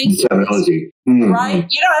rethinking terminology. Right?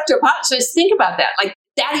 You don't have to apologize. Think about that. Like,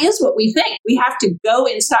 that is what we think. We have to go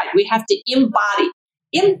inside. We have to embody.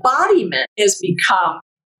 Embodiment has become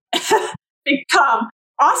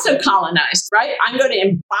also colonized, right? I'm going to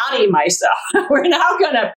embody myself. We're now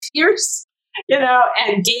going to pierce,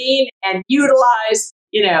 and gain and utilize,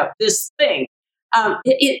 this thing.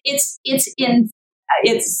 It's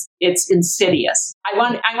insidious.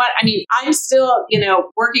 I'm still,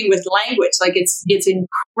 working with language. Like it's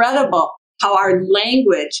incredible how our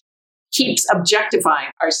language keeps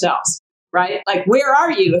objectifying ourselves, right? Like, where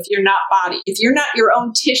are you if you're not body? If you're not your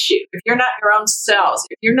own tissue, if you're not your own cells,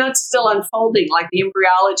 if you're not still unfolding, like the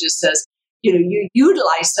embryologist says, you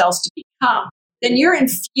utilize cells to become, then you're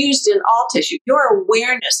infused in all tissue, your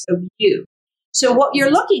awareness of you. So what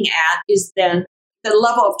you're looking at is then the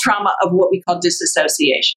level of trauma of what we call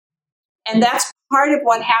disassociation. And that's part of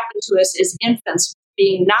what happened to us as infants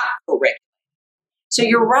being not co-regulated. So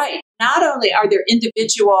you're right. Not only are there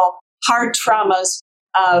individual hard traumas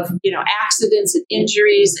of, accidents and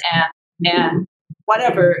injuries and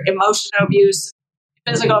whatever, emotional abuse,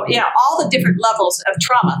 physical, all the different levels of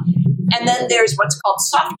trauma. And then there's what's called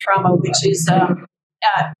soft trauma, which is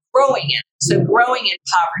growing in. So growing in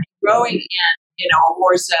poverty, growing in, a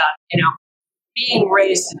war zone, being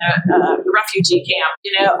raised in a refugee camp,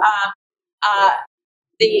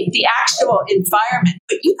 the actual environment.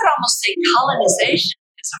 But you could almost say colonization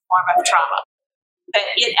is a form of trauma. That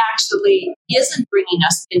it actually isn't bringing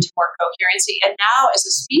us into more coherency. And now, as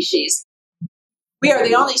a species, we are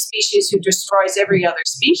the only species who destroys every other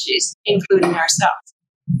species, including ourselves.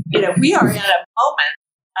 We are in a moment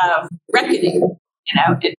of reckoning,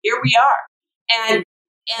 and here we are.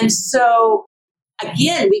 And so,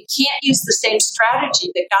 again, we can't use the same strategy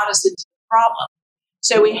that got us into the problem.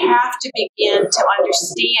 So we have to begin to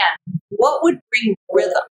understand what would bring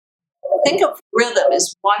rhythm. Think of rhythm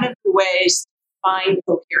as one of the ways to find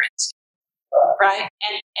coherence. right?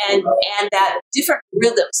 And that different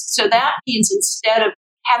rhythms. So that means instead of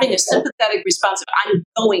having a sympathetic response of I'm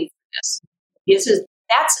going for this,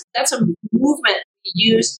 that's a movement we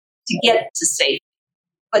use to get to safety.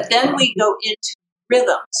 But then we go into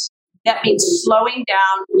rhythms. That means slowing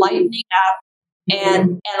down, lightening up,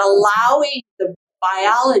 and allowing the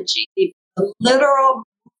biology, the literal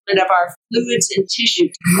movement of our fluids and tissue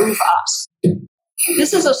to move us.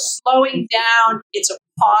 This is a slowing down, it's a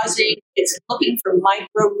pausing, it's looking for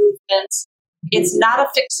micro movements. It's not a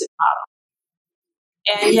fix-it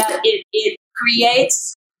model. And yet it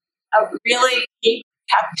creates a really deep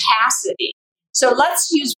capacity. So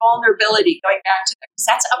let's use vulnerability, going back to that, because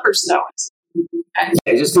that's upper psoas. Okay.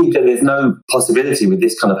 It just seems that there's no possibility with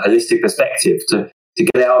this kind of holistic perspective to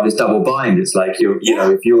get out of this double bind. It's like you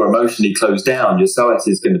know, if you're emotionally closed down, your psoas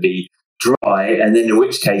is going to be dry, and then in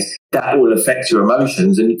which case that will affect your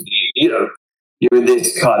emotions, and you know you're in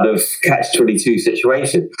this kind of catch-22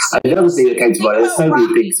 situation. And the other thing that came to mind, there's so many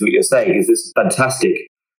things what you're saying is this fantastic.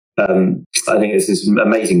 I think this is an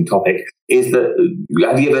amazing topic. Is that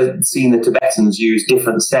have you ever seen the Tibetans use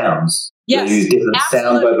different sounds? Yes, they use different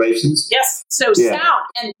sound vibrations. Yes, so sound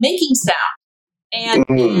and making sound and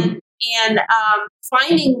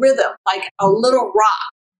finding rhythm, like a little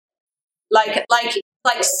rock, like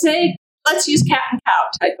say. Let's use cat and cow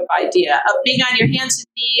type of idea of being on your hands and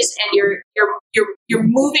knees and you're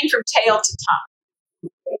moving from tail to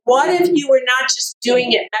tongue. What if you were not just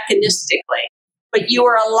doing it mechanistically, but you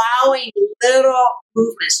were allowing little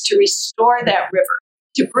movements to restore that river,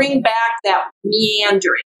 to bring back that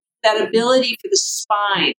meandering, that ability for the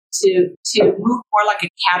spine to move more like a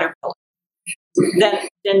caterpillar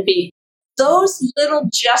than be. Those little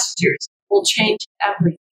gestures will change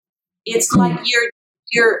everything. It's like you're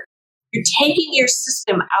taking your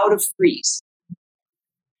system out of freeze.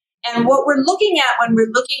 And what we're looking at when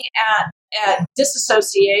we're looking at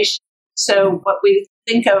disassociation, so what we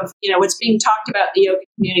think of, you know, what's being talked about in the yoga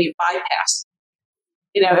community of bypass.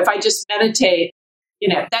 You know, if I just meditate, you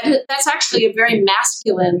know, that's actually a very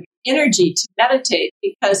masculine energy to meditate,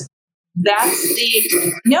 because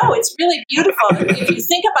it's really beautiful. If you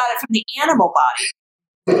think about it from the animal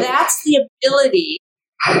body, that's the ability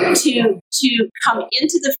to come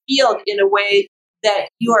into the field in a way that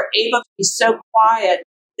you are able to be so quiet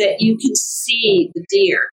that you can see the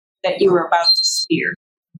deer that you were about to spear.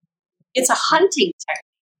 It's a hunting technique.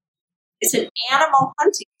 It's an animal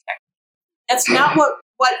hunting technique. That's not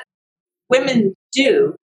what women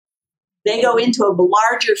do. They go into a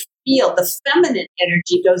larger field. The feminine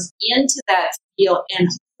energy goes into that field and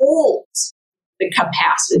holds the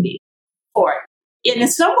capacity for it. In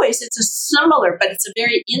some ways, it's a similar, but it's a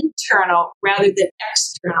very internal rather than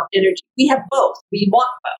external energy. We have both. We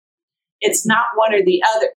want both. It's not one or the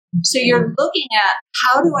other. So you're looking at,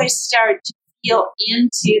 how do I start to feel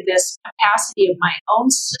into this capacity of my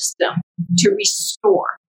own system to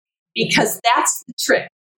restore? Because that's the trick.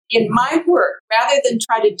 In my work, rather than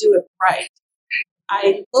try to do it right,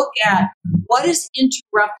 I look at what is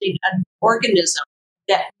interrupting an organism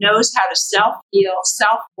that knows how to self-heal,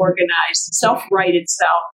 self-organize, self-right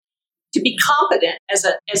itself, to be competent as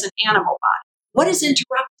an animal body. What is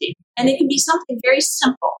interrupting? And it can be something very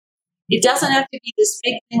simple. It doesn't have to be this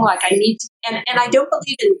big thing like I need to, and I don't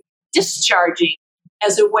believe in discharging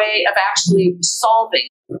as a way of actually solving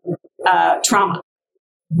trauma.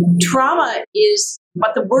 Trauma is,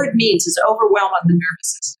 what the word means is overwhelm of the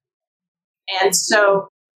nervous system. And so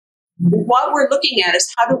what we're looking at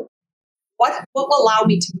is what will allow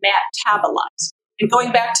me to metabolize? And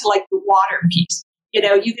going back to like the water piece, you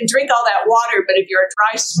know, you can drink all that water, but if you're a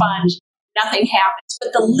dry sponge, nothing happens.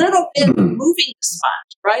 But the little bit of moving the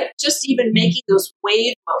sponge, right? Just even making those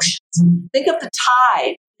wave motions. Think of the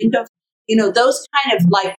tide. Think of, you know, those kind of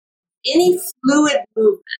like any fluid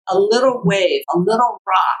movement, a little wave, a little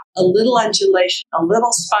rock, a little undulation, a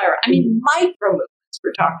little spiral. I mean, micro movements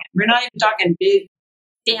we're talking. We're not even talking big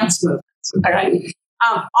dance movements, all right?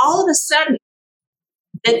 All of a sudden,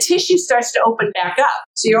 the tissue starts to open back up.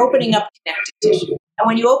 So you're opening up connective tissue. And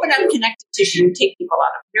when you open up connective tissue, you take people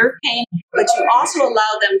out of nerve pain, but you also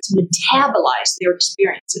allow them to metabolize their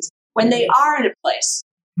experiences when they are in a place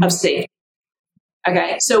of safety.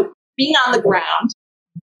 Okay, so being on the ground,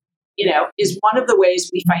 you know, is one of the ways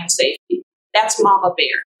we find safety. That's Mama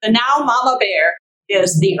Bear. The now Mama Bear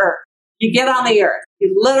is the earth. You get on the earth.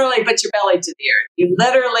 You literally put your belly to the earth. You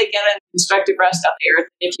literally get a constructive rest on the earth.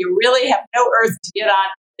 If you really have no earth to get on,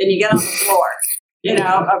 then you get on the floor, you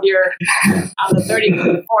know, of your, on the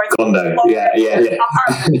 34th condo. floor Yeah.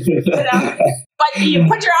 apartment, you know? But you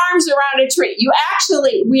put your arms around a tree.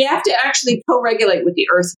 We have to actually co-regulate with the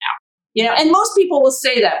earth now. And most people will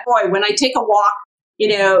say that, boy, when I take a walk,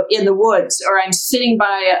 in the woods, or I'm sitting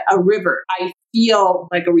by a river, I feel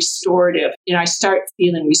like a restorative, I start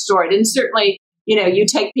feeling restored. And certainly, you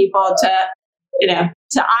take people to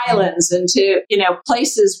islands and to,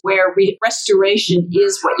 places where restoration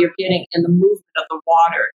is what you're getting in the movement of the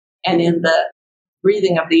water and in the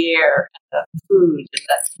breathing of the air and the food. And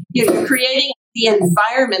you're creating the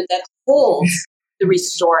environment that holds the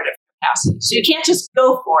restorative capacity. So you can't just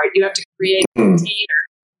go for it. You have to create a container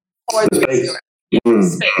for the restorative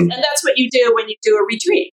space. And that's what you do when you do a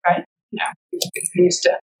retreat, right? You used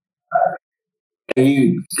to. Are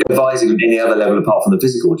you advising any other level apart from the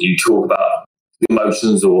physical? Do you talk about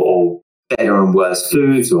emotions or better and worse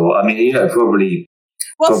foods? Or, probably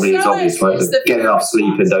it's obvious, right? Get enough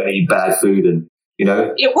sleep and don't eat bad food and,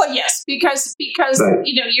 yes, because right.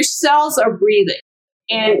 Your cells are breathing.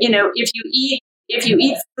 And, if you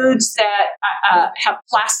eat foods that have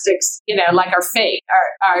plastics, like are fake,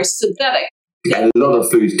 are synthetic. And a lot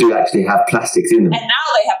of foods do actually have plastics in them. And now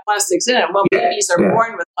they have plastics in them. Well, babies are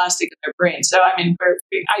born with plastic in their brain. So, I don't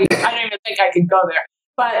even think I could go there.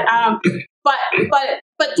 But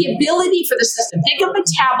the ability for the system, think of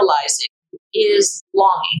metabolizing is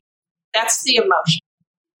longing. That's the emotion.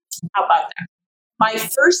 How about that? My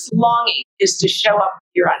first longing is to show up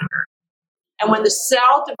here on Earth. And when the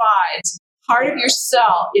cell divides, part of your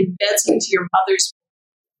cell embeds into your mother's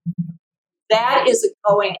womb. That is a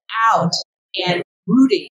going out and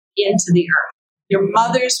rooting into the earth. Your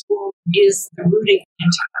mother's womb is the rooting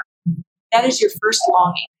into her. That is your first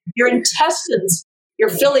longing. Your intestines, your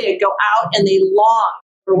philia go out and they long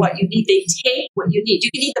for what you need. They take what you need.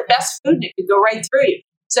 You can eat the best food and it can go right through you.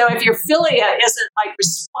 So if your philia isn't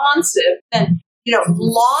responsive, then,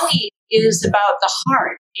 longing is about the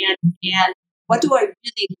heart and what do I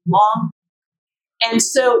really long for? And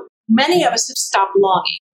so many of us have stopped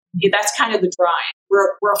longing. That's kind of the drying.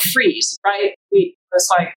 We're a freeze, right? It's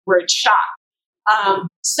like we're in shock.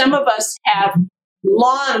 Some of us have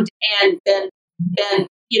longed and then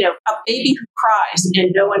a baby who cries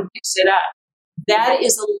and no one picks it up. That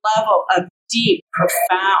is a level of deep,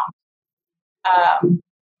 profound,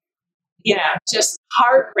 just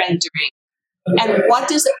heart-rendering. And what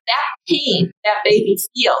does that pain that baby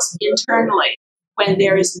feels internally when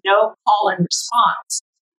there is no call and response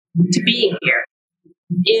to being here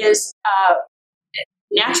is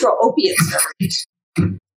natural opiates are released.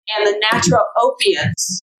 And the natural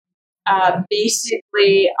opiates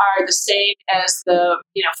basically are the same as the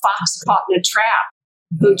fox caught in a trap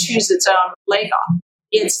who chews its own leg off.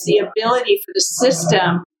 It's the ability for the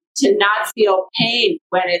system to not feel pain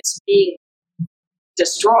when it's being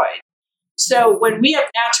destroyed. So when we have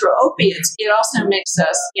natural opiates, it also makes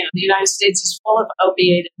us, the United States is full of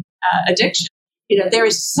opiate addiction. There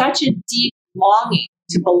is such a deep longing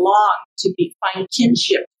to belong, to find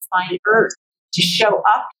kinship, to find earth, to show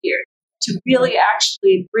up here, to really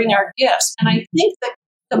actually bring our gifts. And I think that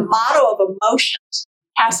the motto of emotions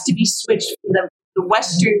has to be switched from the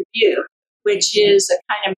Western view, which is a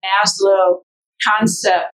kind of Maslow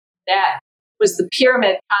concept that was the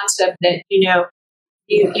pyramid concept that,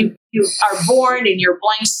 you are born and you're a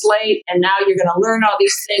blank slate, and now you're going to learn all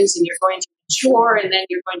these things and you're going to mature and then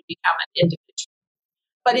you're going to become an individual.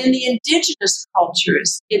 But in the indigenous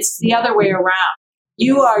cultures, it's the other way around.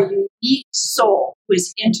 You are a unique soul who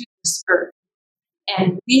has entered this earth,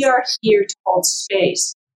 and we are here to hold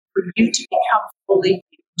space for you to become fully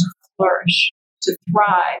you, to flourish, to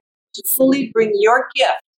thrive, to fully bring your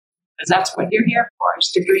gift, because that's what you're here for,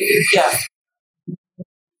 is to bring your gift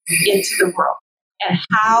into the world. And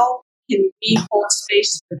how can we hold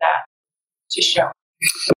space for that to show?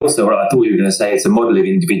 Also, I thought you were going to say it's a model of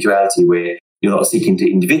individuality where you're not seeking to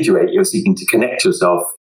individuate, you're seeking to connect yourself.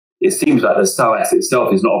 It seems like the psoas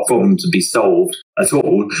itself is not a problem to be solved at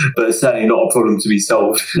all, but it's certainly not a problem to be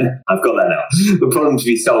solved. I've got that now. The problem to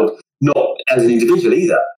be solved not as an individual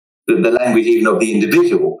either. The language even of the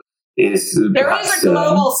individual is there perhaps, is a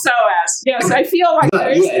global psoas. Yes, I feel like there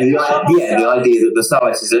is the idea that the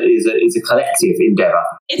psoas is a collective endeavor.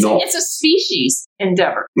 It's a species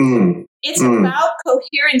endeavor. It's about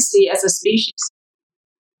coherency as a species.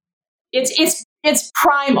 It's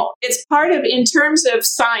primal. It's part of, in terms of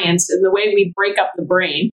science and the way we break up the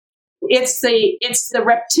brain, it's the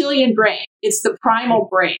reptilian brain. It's the primal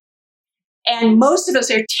brain. And most of us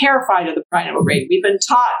are terrified of the primal brain. We've been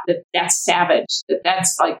taught that that's savage,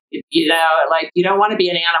 that's like you don't want to be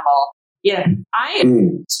an animal. I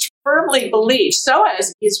firmly believe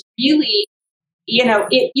psoas is really, you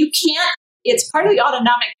can't, it's part of the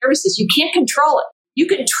autonomic nervous system. You can't control it. You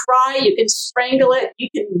can try, you can strangle it, you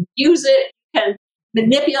can use it, you can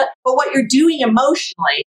manipulate, but what you're doing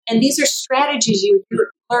emotionally And these are strategies you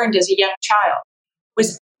learned as a young child.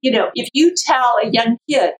 Was, if you tell a young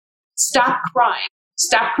kid, stop crying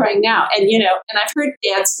now. And, and I've heard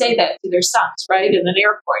dads say that to their sons, right? In an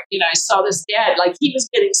airport, I saw this dad, like he was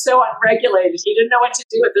getting so unregulated. He didn't know what to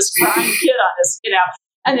do with this crying kid on his,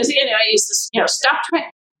 and his, he says, stop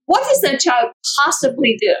crying. What does that child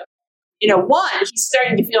possibly do? One, he's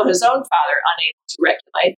starting to feel his own father unable to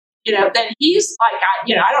regulate. Then he's like,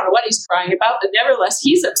 I don't know what he's crying about, but nevertheless,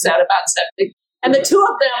 he's upset about something. And the two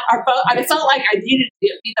of them are both, I felt like I needed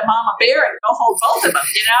to be the mama bear and go hold both of them,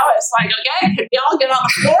 It's like, okay, can we all get on the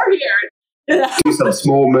floor here? Do some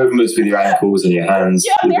small movements with your ankles and your hands.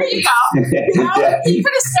 Yeah, there you go. You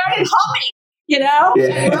could have started humming,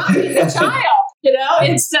 and rocking the child,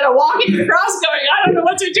 instead of walking across going, I don't know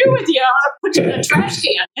what to do with you. I'll put you in a trash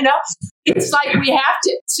can, It's like we have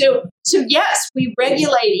to. So yes, we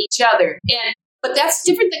regulate each other. But that's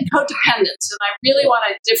different than codependence. And I really want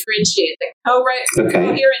to differentiate that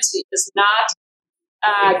coherency is not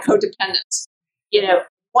codependence.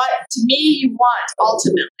 What to me you want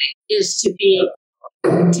ultimately is to be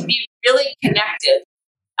really connected,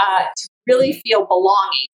 to really feel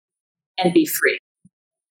belonging and be free.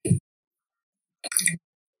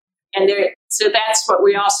 And so that's what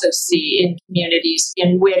we also see in communities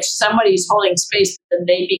in which somebody's holding space and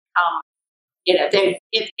they become, it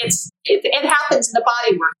happens in the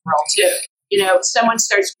bodywork world too. Someone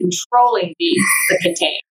starts controlling the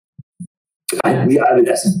container.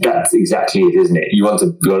 That's exactly it, isn't it? You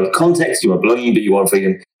want context, you want belonging, but you want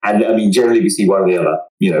freedom. And generally we see one or the other.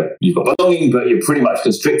 You've got belonging, but you're pretty much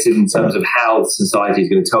constricted in terms of how society is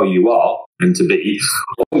going to tell you are and to be.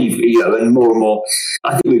 And more.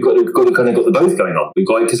 I think we've got the both going on.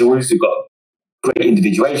 Because we've got great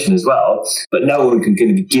individuation as well, but no one can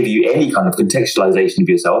give you any kind of contextualization of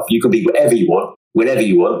yourself. You can be whatever you want, whenever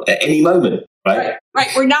you want, at any moment, right? Right.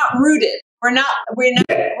 We're not rooted. We're not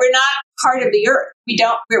part of the earth.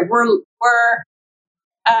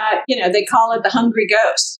 They call it the hungry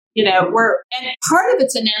ghost. And part of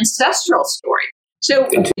it's an ancestral story. So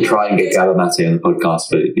to try and get Galimati on the podcast,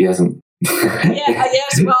 but he hasn't.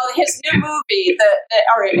 Yes. Well, his new movie,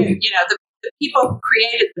 the people who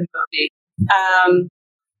created the movie, I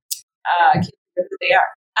can't remember who they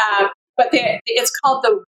are, but it's called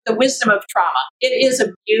the Wisdom of Trauma. It is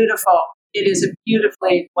a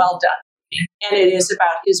beautifully well done movie, and it is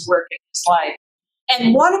about his work in his life.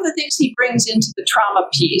 And one of the things he brings into the trauma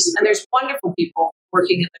piece, and there's wonderful people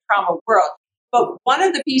working in the trauma world, but one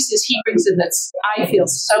of the pieces he brings in that's, I feel,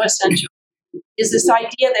 so essential is this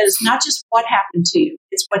idea that it's not just what happened to you,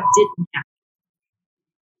 it's what didn't happen.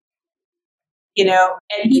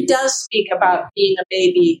 And he does speak about being a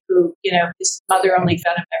baby who, his mother only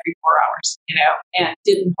fed him every 4 hours, and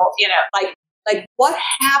didn't hold, like what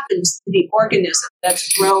happens to the organism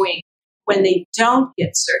that's growing when they don't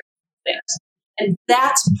get certain things. And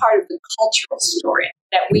that's part of the cultural story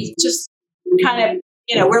that we just kind of,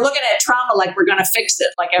 we're looking at trauma like we're going to fix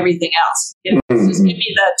it like everything else. Just give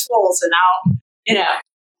me the tools and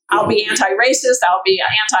I'll be anti-racist, I'll be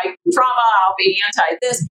anti-trauma, I'll be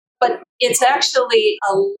anti-this. But it's actually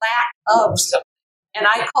a lack of something. And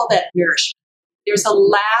I call that nourishment. There's a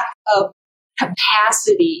lack of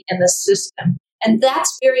capacity in the system. And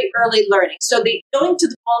that's very early learning. So going to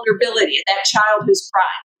the vulnerability of that child who's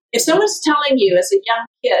crying. If someone's telling you as a young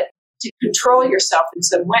kid to control yourself in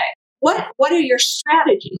some way, what are your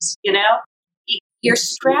strategies? Your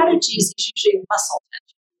strategies is usually muscle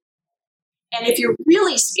tension. And if you're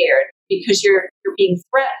really scared because you're being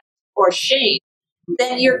threatened or shamed,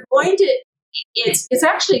 then you're going to, it's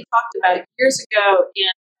actually talked about years ago in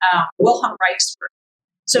Wilhelm Reich's work.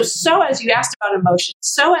 So as you asked about emotion,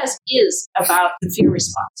 so as is about the fear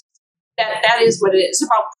responses. That is what it is. It's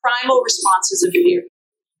about primal responses of fear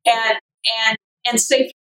and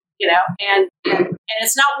safety, and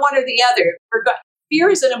it's not one or the other. Fear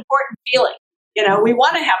is an important feeling. We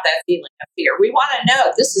want to have that feeling of fear. We want to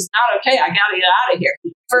know this is not okay. I got to get out of here.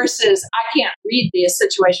 Versus I can't read the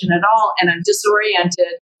situation at all, and I'm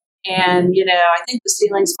disoriented. And I think the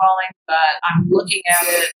ceiling's falling, but I'm looking at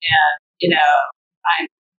it, and I'm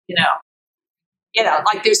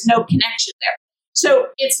like there's no connection there. So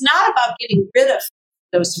it's not about getting rid of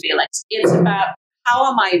those feelings. It's about how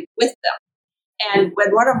am I with them, and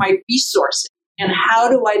what are my resources, and how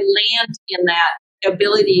do I land in that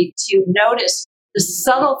ability to notice the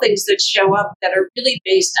subtle things that show up that are really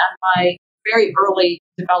based on my very early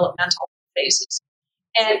developmental phases.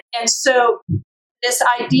 And so this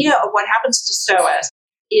idea of what happens to SOAS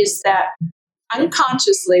is that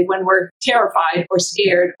unconsciously, when we're terrified or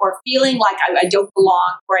scared or feeling like I don't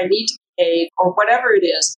belong or I need to behave or whatever it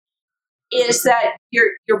is, is that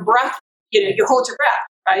your breath, you hold your breath,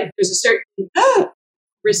 right? There's a certain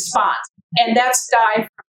response, and that's diaphragm.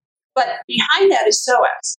 But behind that is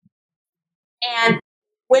psoas. And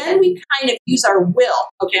when we kind of use our will,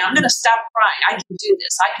 okay, I'm going to stop crying. I can do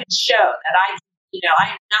this. I can show that I can,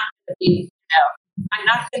 I'm not going to be, I'm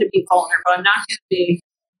not going to be vulnerable. I'm not going to be,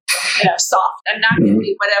 soft. I'm not going to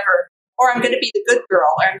be whatever. Or I'm going to be the good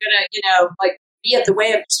girl. Or I'm going to, be it the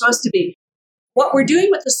way I'm supposed to be. What we're doing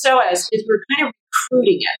with the psoas is we're kind of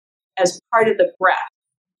recruiting it as part of the breath.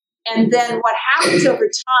 And then what happens over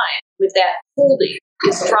time with that holding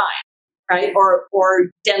is drying, right? Or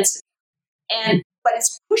density. But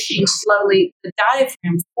it's pushing slowly the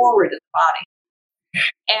diaphragm forward in the body.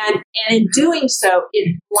 And in doing so,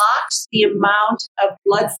 it blocks the amount of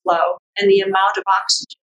blood flow and the amount of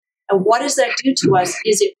oxygen. And what does that do to us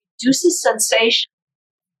is it reduces sensation,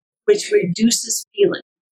 which reduces feeling.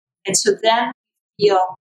 And so then we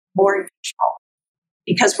feel more in control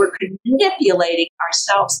because we're manipulating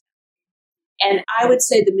ourselves. And I would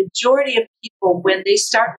say the majority of people, when they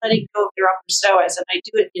start letting go of their upper psoas, and I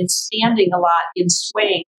do it in standing a lot, in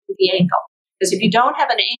swaying with the ankle. Because if you don't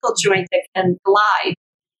have an ankle joint that can glide,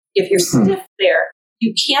 if you're stiff there,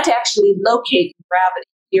 you can't actually locate gravity.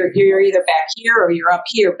 You're either back here or you're up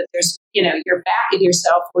here, but there's, you're back in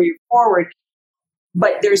yourself or you're forward,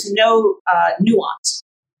 but there's no nuance.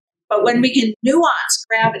 But when we can nuance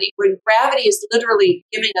gravity, when gravity is literally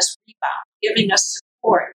giving us rebound, giving us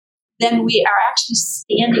support, then we are actually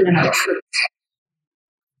standing in our truth.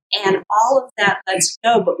 And all of that lets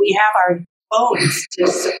go, but we have our bones to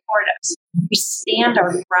support us. We stand our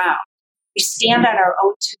ground. We stand on our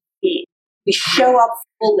own 2 feet. We show up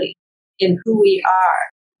fully in who we are.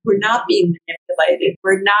 We're not being manipulated.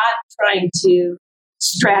 We're not trying to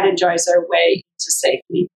strategize our way to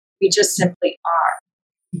safety. We just simply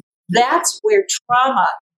are. That's where trauma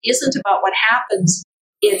isn't about what happens.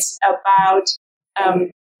 It's about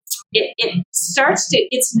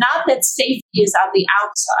it's not that safety is on the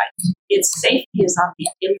outside. It's safety is on the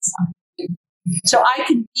inside. So I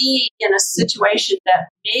can be in a situation that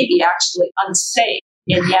may be actually unsafe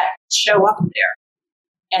and yet show up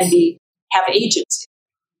there and have agency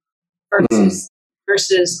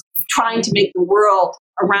versus trying to make the world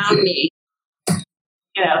around me,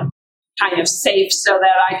 kind of safe so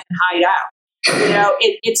that I can hide out.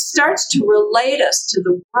 It starts to relate us to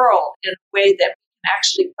the world in a way that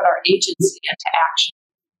actually put our agency into action.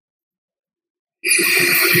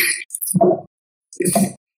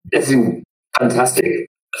 That's fantastic.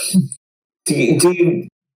 Do you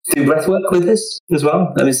do breath work with this as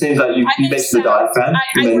well? I mean, it seems like you mentioned the diaphragm.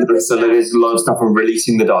 So there's a lot of stuff on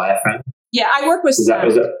releasing the diaphragm. Yeah, I work with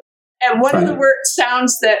sound. And one of the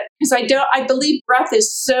sounds that, because I believe breath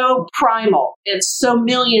is so primal and so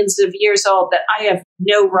millions of years old that I have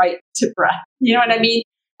no right to breath. You know what I mean?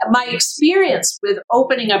 My experience with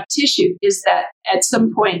opening up tissue is that at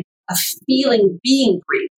some point, a feeling being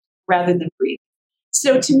breathed rather than breathing.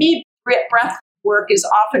 So to me, breath work is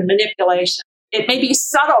often manipulation. It may be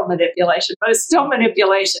subtle manipulation, but it's still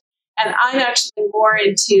manipulation. And I'm actually more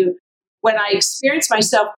into when I experience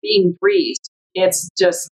myself being breathed, it's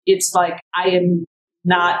like I am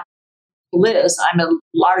not Liz. I'm a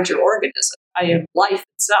larger organism. I am life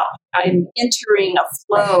itself. I'm entering a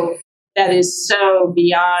flow that is so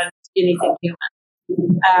beyond anything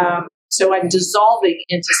human. So I'm dissolving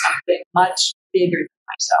into something much bigger than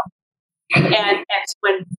myself. And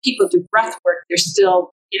when people do breath work, they're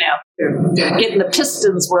still, they're getting the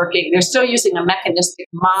pistons working. They're still using a mechanistic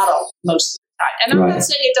model most of the time. And I'm not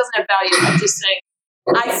saying it doesn't have value. I'm just saying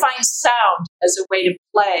I find sound as a way to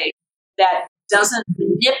play that doesn't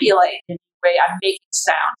manipulate in any way. I'm making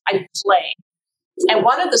sound. I'm playing. And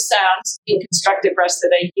one of the sounds in constructive rest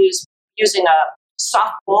that I use using a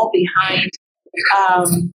soft ball behind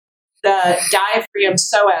the diaphragm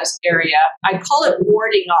psoas area, I call it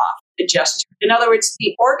warding off the gesture. In other words,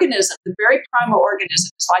 the organism, the very primal organism,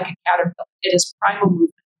 is like a caterpillar. It is primal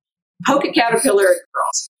movement. Poke a caterpillar at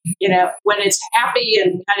girls. When it's happy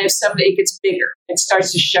and kind of someday it gets bigger, it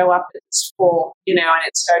starts to show up as it's full, and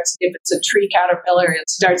it starts, if it's a tree caterpillar, it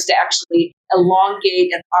starts to actually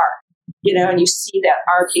elongate and arc, and you see that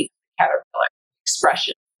arcing caterpillar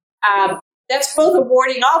expression. That's both a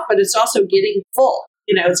warding off, but it's also getting full.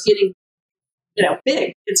 It's getting,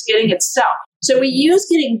 big. It's getting itself. So we use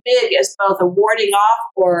getting big as both a warding off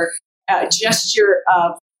or a gesture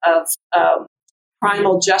of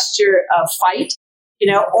primal gesture of fight,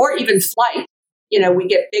 or even flight. We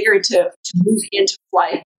get bigger to move into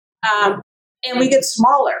flight. And we get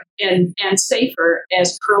smaller and safer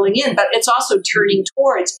as curling in, but it's also turning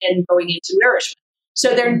towards and going into nourishment.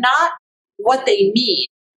 So they're not what they mean.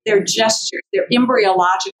 They're gestures, they're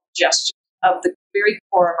embryological gestures of the very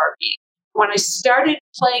core of our being. When I started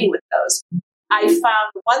playing with those, I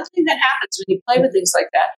found one thing that happens when you play with things like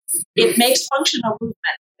that, it makes functional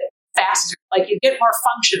movement faster. Like you get more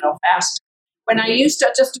functional faster. When I used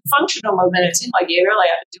to just do functional movement, it seemed like you really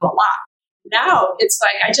had to do a lot. Now it's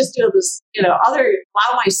like I just do this,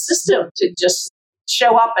 allow my system to just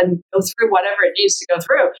show up and go through whatever it needs to go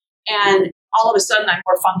through. And all of a sudden I'm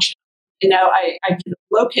more functional. I can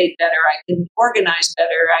locate better. I can organize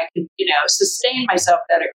better. I can, sustain myself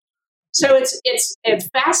better. So it's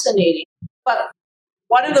fascinating. But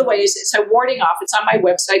one of the ways, so warding off, it's on my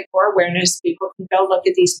website for awareness. People can go look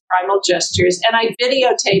at these primal gestures, and I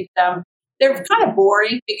videotape them. They're kind of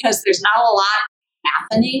boring because there's not a lot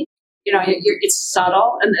happening. It's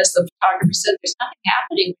subtle, and as the photographer said, there's nothing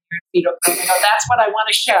happening when you're in fetal coma. That's what I want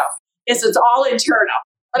to show. It's all internal.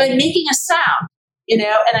 But I'm making a sound, and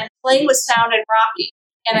I'm playing with sound and rocking.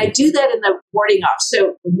 And I do that in the warding off.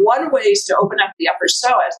 So one way is to open up the upper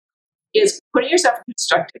psoas is putting yourself in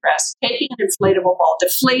constructive rest, taking an inflatable ball,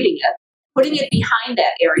 deflating it, putting it behind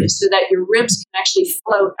that area so that your ribs can actually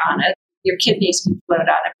float on it, your kidneys can float on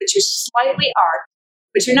it, but you're slightly arched,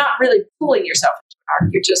 but you're not really pulling yourself into an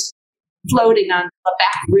arc. You're just floating on the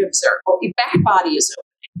back ribs, or your back body is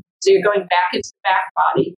opening. So you're going back into the back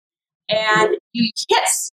body, and you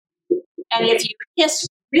hiss. And if you hiss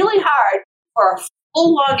really hard for a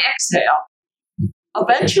full long exhale,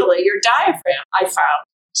 eventually your diaphragm, I found,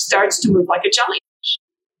 starts to move like a jellyfish.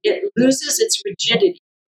 It loses its rigidity.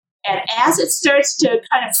 And as it starts to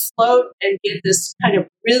kind of float and get this kind of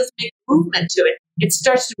rhythmic movement to it, it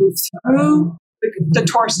starts to move through the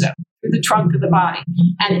torso, through the trunk of the body.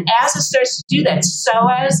 And as it starts to do that,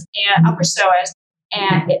 psoas and upper psoas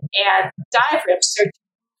and diaphragm start to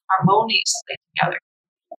move harmoniously together.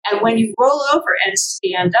 And when you roll over and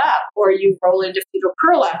stand up, or you roll into fetal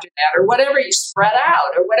curl after that, or whatever, you spread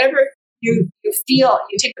out, or whatever you feel,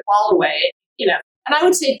 you take the ball away, And I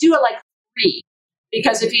would say do it like 3,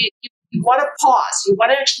 because if you want to pause, you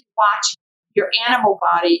want to actually watch your animal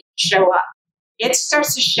body show up. It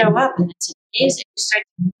starts to show up, and it's amazing. You start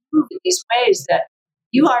to move in these ways that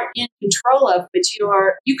you are in control of, but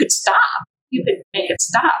you could stop. You could make it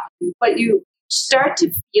stop, but you start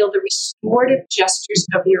to feel the restorative gestures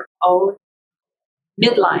of your own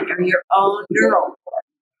midline or your own neural cord.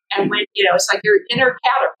 And when, it's like your inner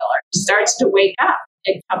caterpillar starts to wake up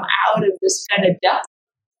and come out of this kind of death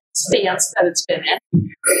stance that it's been in.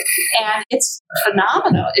 And it's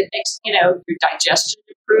phenomenal. It makes, your digestion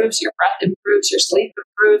improves, your breath improves, your sleep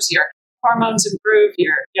improves, your hormones improve,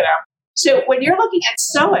 So when you're looking at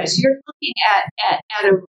psoas, you're looking at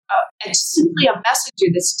simply a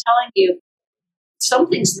messenger that's telling you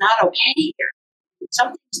something's not okay here.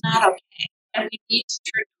 Something's not okay. And we need to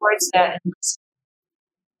turn towards that and listen.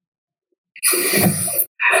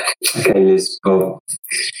 Okay, Liz. Well,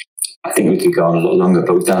 I think we could go on a lot longer,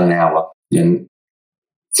 but we've done an hour. And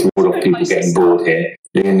it's a lot of people getting bored here.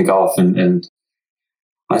 They're in the golf, and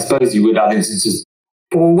I suppose you would. I mean, it's just,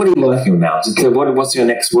 well, what are you working on now? Just, what's your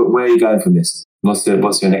next? Where are you going from this? What's your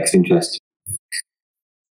next interest?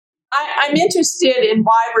 I'm interested in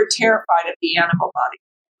why we're terrified of the animal body.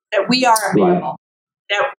 That we are a mammal.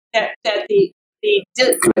 Right. That the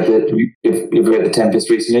Have you read The Tempest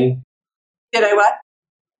recently? Did I what?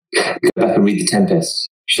 Go back and read The Tempest,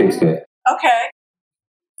 Shakespeare. Okay.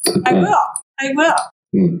 I will.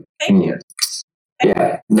 Thank you.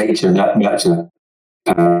 Yeah, nature, nurture.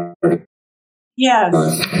 Yes.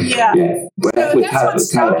 Yeah. Well, so that's what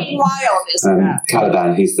Stalking Wild is about.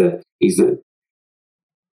 Caliban, he's the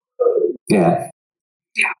yeah.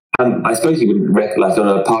 I suppose you wouldn't recommend, on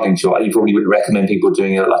a parting shot, you probably wouldn't recommend people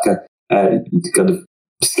doing it like a kind of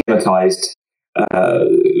schematized,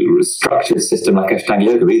 structured system like Ashtanga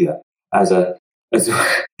Yoga either. Because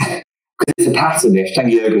it's a pattern. The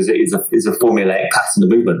Ashtanga Yoga is a formulaic pattern of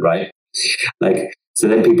movement, right? Like, so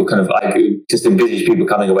then people I just envisage people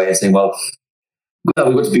coming away and saying, well,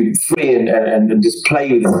 we want to be free and just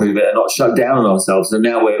play with the movement and not shut down on ourselves. And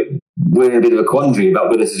now we're in a bit of a quandary about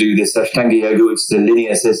whether to do this Ashtanga Yoga, which is a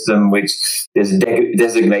linear system, which there's a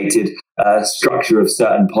designated structure of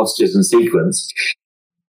certain postures and sequence.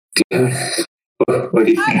 What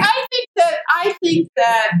do you think? I think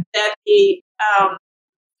that the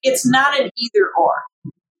it's not an either or.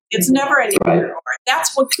 It's never an either or.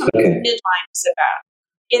 That's what midline is about.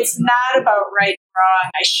 It's not about right and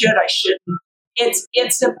wrong. I shouldn't.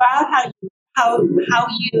 It's about how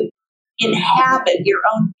you inhabit your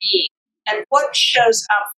own being and what shows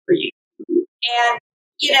up for you. And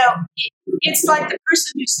it's like the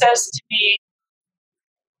person who says to me,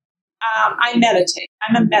 I meditate.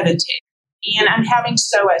 I'm a meditator. and I'm having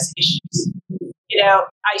psoas issues. You know,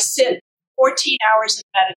 I sit 14 hours and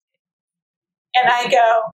meditate. And I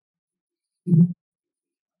go,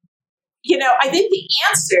 you know, I think the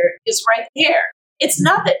answer is right there. It's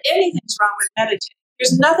not that anything's wrong with meditating.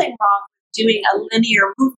 There's nothing wrong with doing a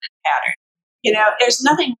linear movement pattern. You know, there's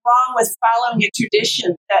nothing wrong with following a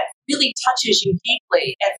tradition that really touches you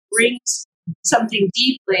deeply and brings something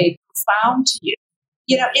deeply profound to you.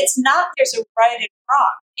 You know, it's not there's a right and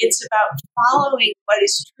wrong. It's about following what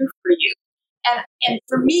is true for you. And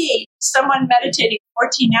for me, someone meditating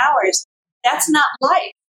 14 hours, that's not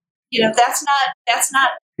life. You know, that's not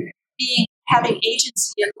having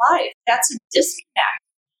agency in life. That's a disconnect.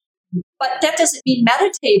 But that doesn't mean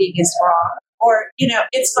meditating is wrong. Or, you know,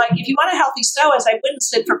 it's like if you want a healthy psoas, I wouldn't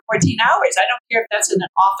sit for 14 hours. I don't care if that's in an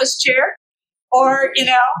office chair or, you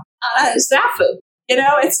know, on a zafu. You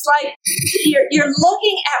know, it's like you're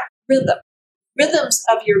looking at rhythms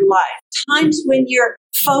of your life, times when you're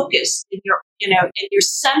focused and you're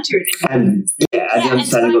centered. And the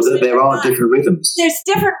understanding that there are different rhythms. There's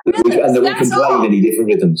different rhythms. And that we can play many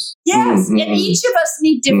different rhythms. Yes, and each of us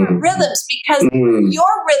need different rhythms because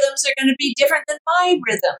your rhythms are going to be different than my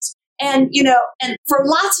rhythms. And, you know, and for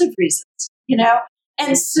lots of reasons, you know.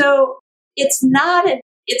 And so it's not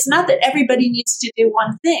that everybody needs to do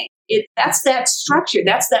one thing. That's that structure.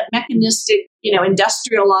 That's that mechanistic, you know,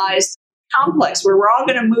 industrialized complex where we're all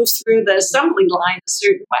going to move through the assembly line a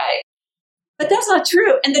certain way. But that's not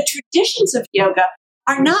true. And the traditions of yoga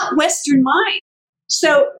are not Western mind.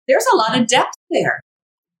 So there's a lot of depth there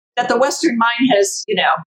that the Western mind has, you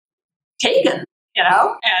know, taken, you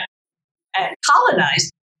know, and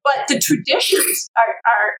colonized. But the traditions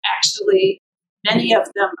are actually, many of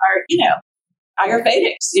them are, you know,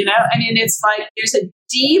 Ayurvedics, you know. I mean, it's like there's a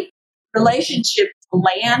deep relationship to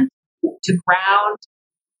land, to ground,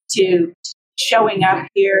 to showing up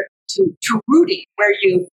here, to rooting where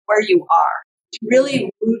you are, to really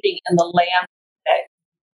rooting in the land that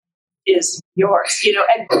is yours, you know.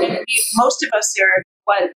 And most of us are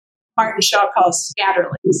what Martin Shaw calls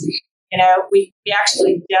scatterlings. You know, we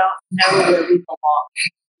actually don't know where we belong.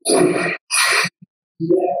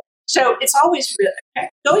 So it's always rhythm.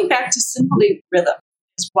 Going back to simply rhythm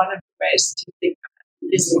is one of the ways to think of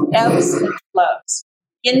it. Is ebbs and flows,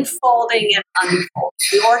 infolding and unfolding.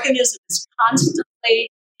 The organism is constantly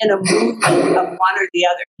in a movement of one or the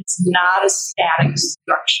other. It's not a static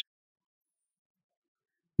structure.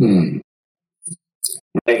 Relating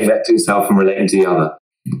that to yourself and relating to the other.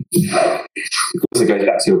 It also goes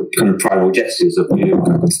back to your kind of primal gestures of kind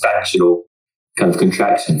of expansion or kind of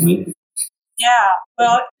contraction. Yeah,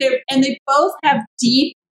 well, they both have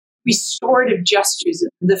deep restorative gestures.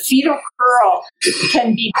 The fetal curl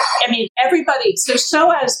can be, I mean, everybody, so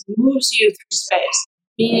psoas moves you through space,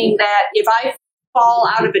 meaning that if I fall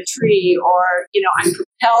out of a tree or, you know, I'm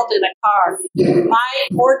propelled in a car, my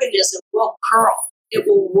organism will curl. It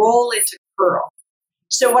will roll into curl.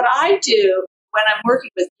 So what I do when I'm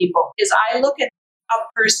working with people is I look at a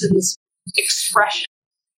person's expression.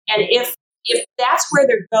 And if that's where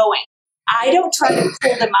they're going, I don't try to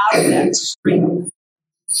pull them out of that stream.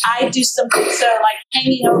 I do something so like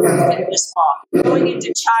hanging over a fitness ball, going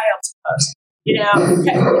into child's pose, you know, and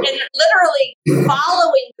literally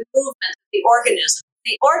following the movement of the organism.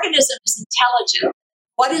 The organism is intelligent.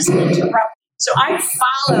 What is interrupting? So I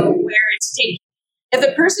follow where it's taking. If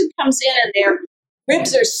a person comes in and their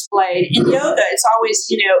ribs are splayed, in yoga, it's always,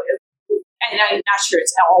 you know, and I'm not sure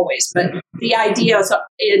it's always, but the idea is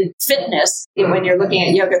in fitness, when you're looking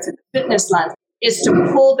at yoga through the fitness lens, is to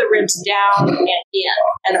pull the ribs down and in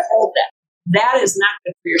and hold them. That is not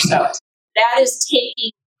good for your psoas. That is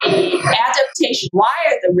taking an adaptation. Why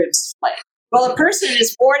are the ribs splayed? Well, a person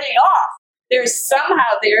is boarding off. There's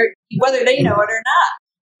somehow there, whether they know it or not.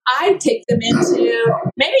 I take them into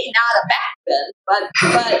maybe not a back bend, but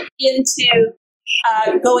into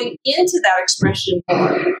going into that expression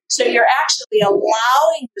more. So you're actually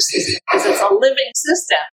allowing the system, because it's a living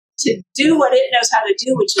system, to do what it knows how to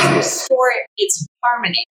do, which is restore its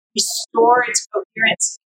harmony, restore its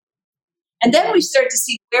coherence. And then we start to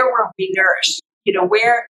see where we're being nourished, you know,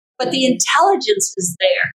 but the intelligence is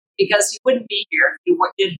there because you wouldn't be here if you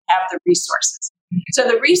didn't have the resources. So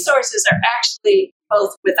the resources are actually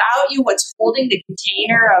both without you, what's holding the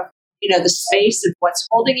container of, you know, the space of what's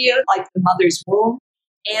holding you, like the mother's womb,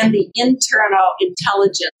 and the internal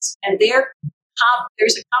intelligence. And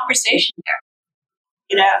there's a conversation there.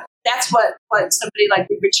 You know, that's what somebody like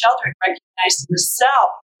Rupert Sheldrake recognized in the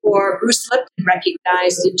cell, or Bruce Lipton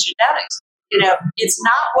recognized in genetics. You know, it's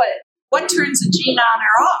not what turns a gene on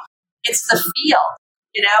or off. It's the field,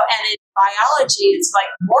 you know, and in biology, it's like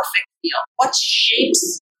morphic field. What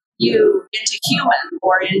shapes you into human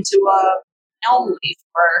or into a elm leaf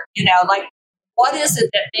or, like, what is it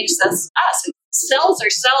that makes us us? Cells are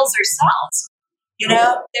cells are cells.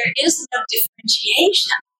 There is no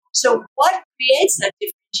differentiation. So what creates that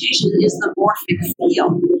differentiation is the morphic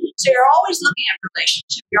field. So you're always looking at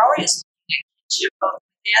relationship. You're always looking at kinship both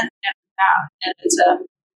within and without. And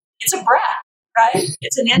it's a breath, right?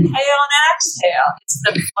 It's an inhale and an exhale. It's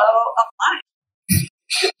the flow of life.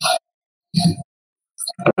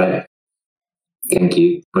 All right. Thank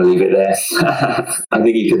you. We'll leave it there. I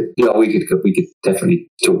think we could definitely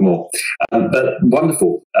talk more. But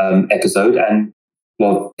wonderful episode, and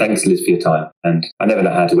well, thanks, Liz, for your time. And I never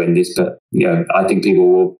know how to end this, but I think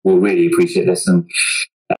people will really appreciate this and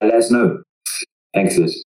let us know. Thanks,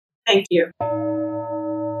 Liz. Thank you.